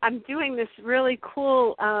I'm doing this really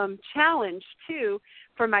cool challenge too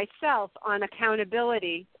for myself on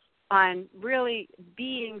accountability, on really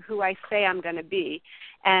being who I say I'm going to be.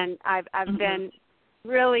 And I've been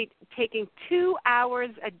really taking 2 hours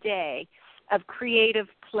a day of creative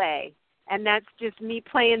play. And that's just me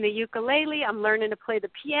playing the ukulele. I'm learning to play the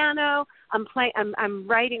piano. I'm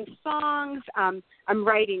writing songs. I'm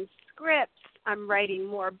writing scripts. I'm writing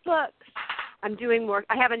more books. I'm doing more.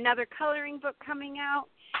 I have another coloring book coming out.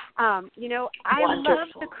 I Wonderful. love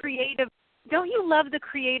the creative. Don't you love the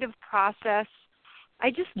creative process? I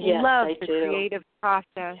just Yes, love I the do. creative process.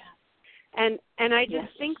 Yeah. And I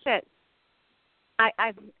just think that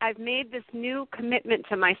I've made this new commitment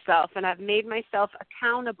to myself, and I've made myself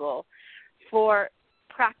accountable for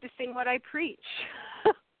practicing what I preach.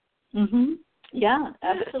 Mhm. Yeah,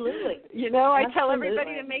 absolutely. I tell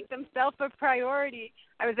everybody to make themselves a priority.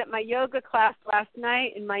 I was at my yoga class last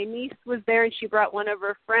night, and my niece was there, and she brought one of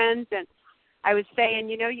her friends, and I was saying,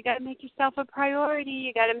 you got to make yourself a priority.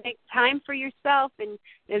 You got to make time for yourself, and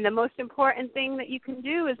the most important thing that you can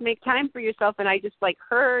do is make time for yourself. And I just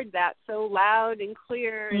heard that so loud and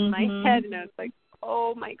clear in my head, and I was like,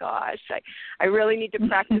 oh my gosh, I really need to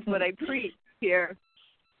practice what I preach here.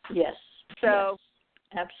 Yes. So,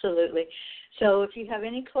 yes, absolutely. So, if you have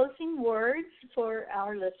any closing words for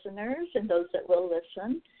our listeners and those that will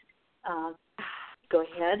listen, go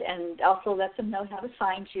ahead and also let them know how to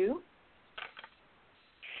find you.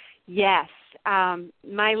 Yes.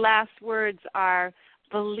 My last words are,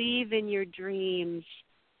 believe in your dreams.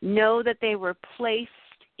 Know that they were placed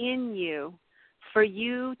in you for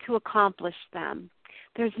you to accomplish them.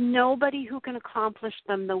 There's nobody who can accomplish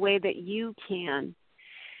them the way that you can.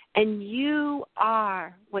 And you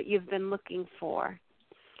are what you've been looking for.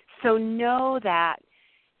 So know that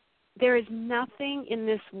there is nothing in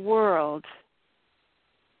this world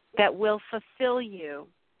that will fulfill you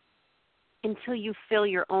until you fill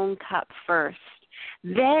your own cup first.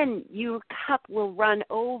 Then your cup will run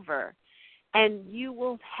over, and you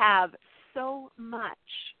will have so much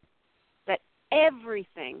that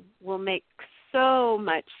everything will make so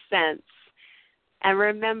much sense. And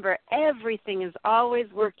remember, everything is always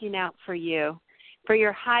working out for you, for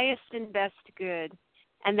your highest and best good,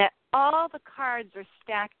 and that all the cards are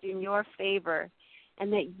stacked in your favor,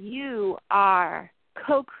 and that you are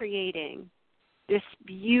co-creating this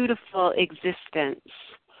beautiful existence.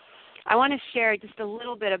 I want to share just a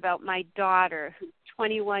little bit about my daughter, who's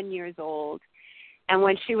 21 years old. And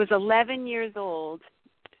when she was 11 years old,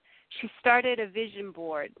 she started a vision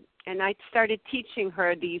board. And I started teaching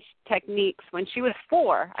her these techniques. When she was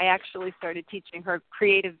 4, I actually started teaching her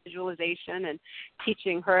creative visualization and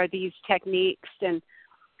teaching her these techniques. And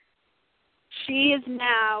she is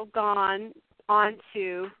now gone on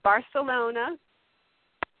to Barcelona.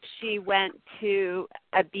 She went to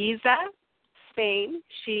Ibiza, Spain.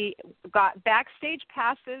 She got backstage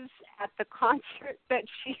passes at the concert that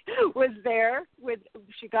she was there with.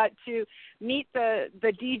 She got to meet the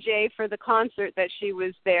DJ for the concert that she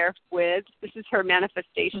was there with. This is her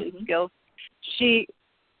manifestation skills. She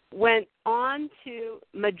went on to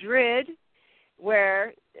Madrid,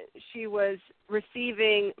 where she was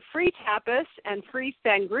receiving free tapas and free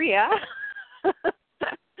sangria.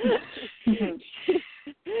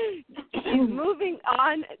 She's moving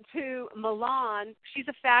on to Milan. She's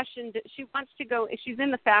she wants to go, she's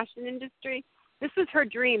in the fashion industry. This was her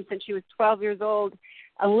dream since she was 12 years old.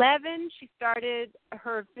 11, she started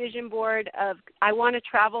her vision board of, I want to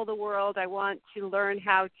travel the world. I want to learn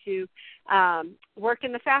how to work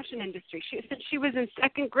in the fashion industry. Since she was in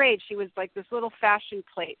 2nd grade, she was like this little fashion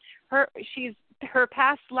plate. Her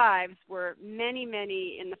past lives were many,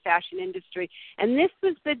 many in the fashion industry. And this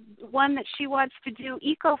was the one that she wants to do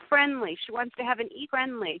eco-friendly. She wants to have an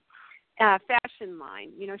eco-friendly fashion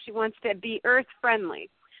line. She wants to be earth-friendly.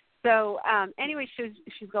 So anyway,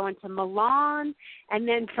 she's going to Milan, and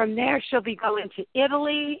then from there she'll be going to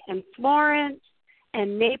Italy and Florence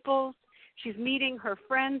and Naples. She's meeting her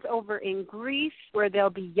friends over in Greece, where they'll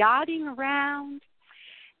be yachting around.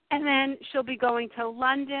 And then she'll be going to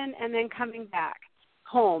London and then coming back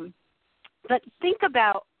home. But think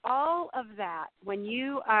about all of that when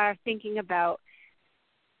you are thinking about,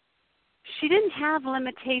 she didn't have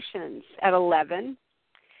limitations at 11.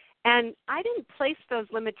 And I didn't place those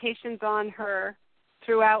limitations on her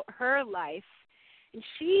throughout her life. And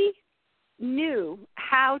she knew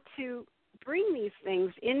how to bring these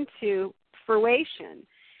things into fruition.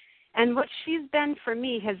 And what she's been for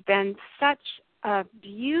me has been such a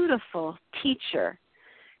beautiful teacher,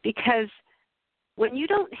 because when you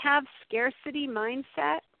don't have scarcity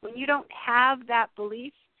mindset, when you don't have that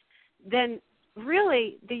belief, then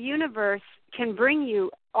really the universe can bring you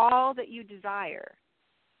all that you desire.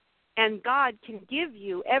 And God can give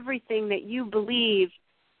you everything that you believe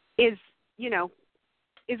is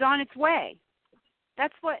on its way.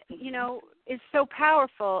 That's what, is so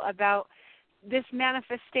powerful about this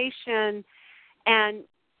manifestation. And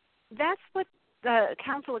that's what the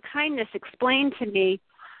Council of Kindness explained to me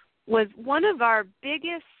was one of our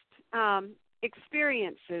biggest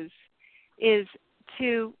experiences is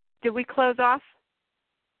to, did we close off?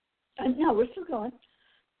 No, we're still going.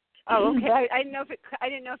 Oh, okay. I didn't know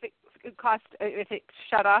if it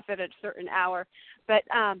shut off at a certain hour. But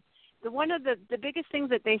one of the biggest things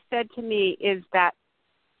that they said to me is that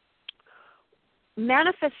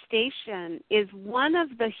manifestation is one of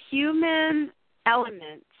the human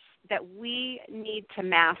elements that we need to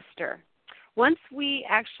master. Once we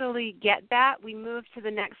actually get that, we move to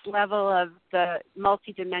the next level of the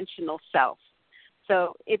multidimensional self.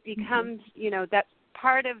 So it becomes, that's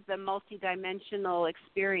part of the multidimensional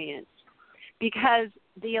experience, because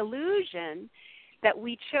the illusion that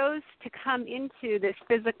we chose to come into this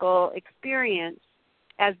physical experience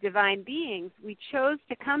as divine beings, we chose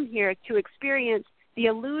to come here to experience the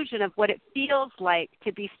illusion of what it feels like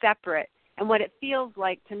to be separate, and what it feels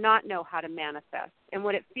like to not know how to manifest, and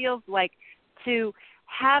what it feels like to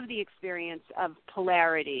have the experience of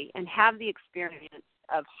polarity and have the experience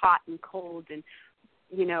of hot and cold and,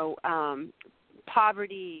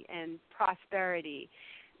 poverty and prosperity.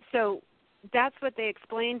 So that's what they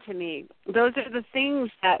explained to me. Those are the things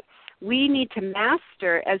that we need to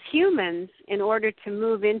master as humans in order to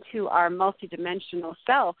move into our multidimensional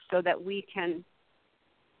self, so that we can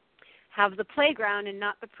have the playground and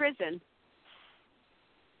not the prison.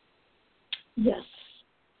 Yes,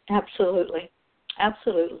 absolutely.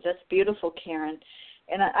 Absolutely. That's beautiful, Karen.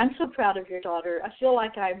 And I'm so proud of your daughter. I feel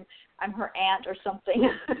like I'm her aunt or something.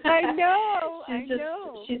 I know. I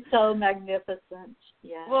know. She's so magnificent.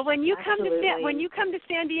 Yeah. Well, when you come to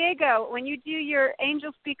San Diego, when you do your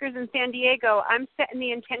Angel Speakers in San Diego, I'm setting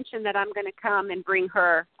the intention that I'm going to come and bring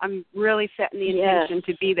her. I'm really setting the intention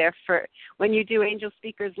to be there for when you do Angel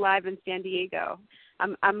Speakers live in San Diego.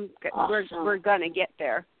 Awesome. We're going to get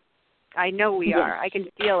there. I know we are. I can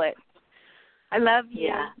feel it. I love you.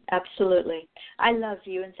 Yeah, absolutely. I love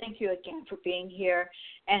you, and thank you again for being here.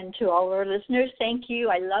 And to all our listeners, thank you.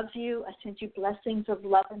 I love you. I send you blessings of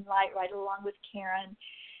love and light right along with Karen.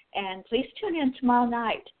 And please tune in tomorrow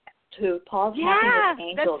night to Paul's Happy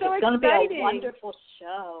with Angels. That's so it's going to be a exciting. wonderful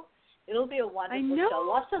show. It'll be a wonderful show.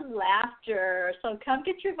 Lots of laughter. So come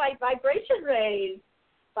get your vibration raised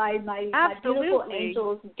by my beautiful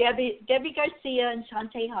angels, Debbie Garcia and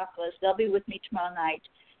Shantae Harkless. They'll be with me tomorrow night.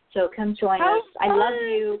 So come join us. I love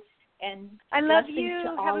you. And I love you.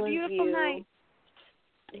 Have a beautiful night.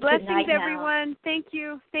 Blessings, night everyone. Thank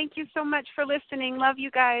you. Thank you so much for listening. Love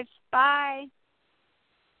you guys. Bye.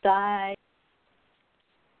 Bye.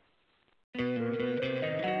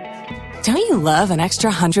 Don't you love an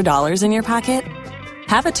extra $100 in your pocket?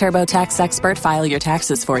 Have a TurboTax expert file your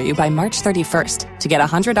taxes for you by March 31st to get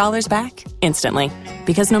 $100 back instantly.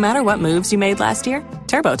 Because no matter what moves you made last year,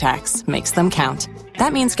 TurboTax makes them count.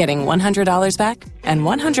 That means getting $100 back and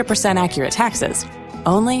 100% accurate taxes,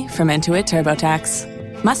 only from Intuit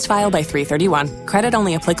TurboTax. Must file by 3/31. Credit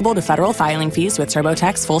only applicable to federal filing fees with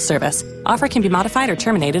TurboTax full service. Offer can be modified or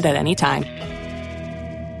terminated at any time.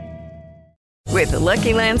 With the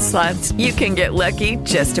Lucky Land Slots, you can get lucky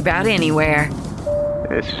just about anywhere.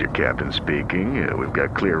 This is your captain speaking. We've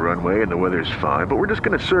got clear runway and the weather's fine, but we're just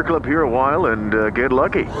going to circle up here a while and get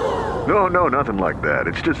lucky. No, nothing like that.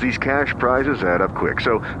 It's just these cash prizes add up quick.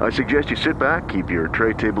 So I suggest you sit back, keep your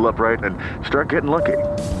tray table upright, and start getting lucky.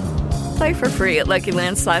 Play for free at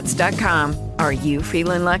LuckyLandSlots.com. Are you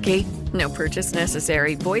feeling lucky? No purchase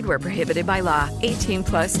necessary. Void where prohibited by law.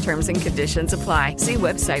 18+ terms and conditions apply. See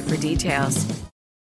website for details.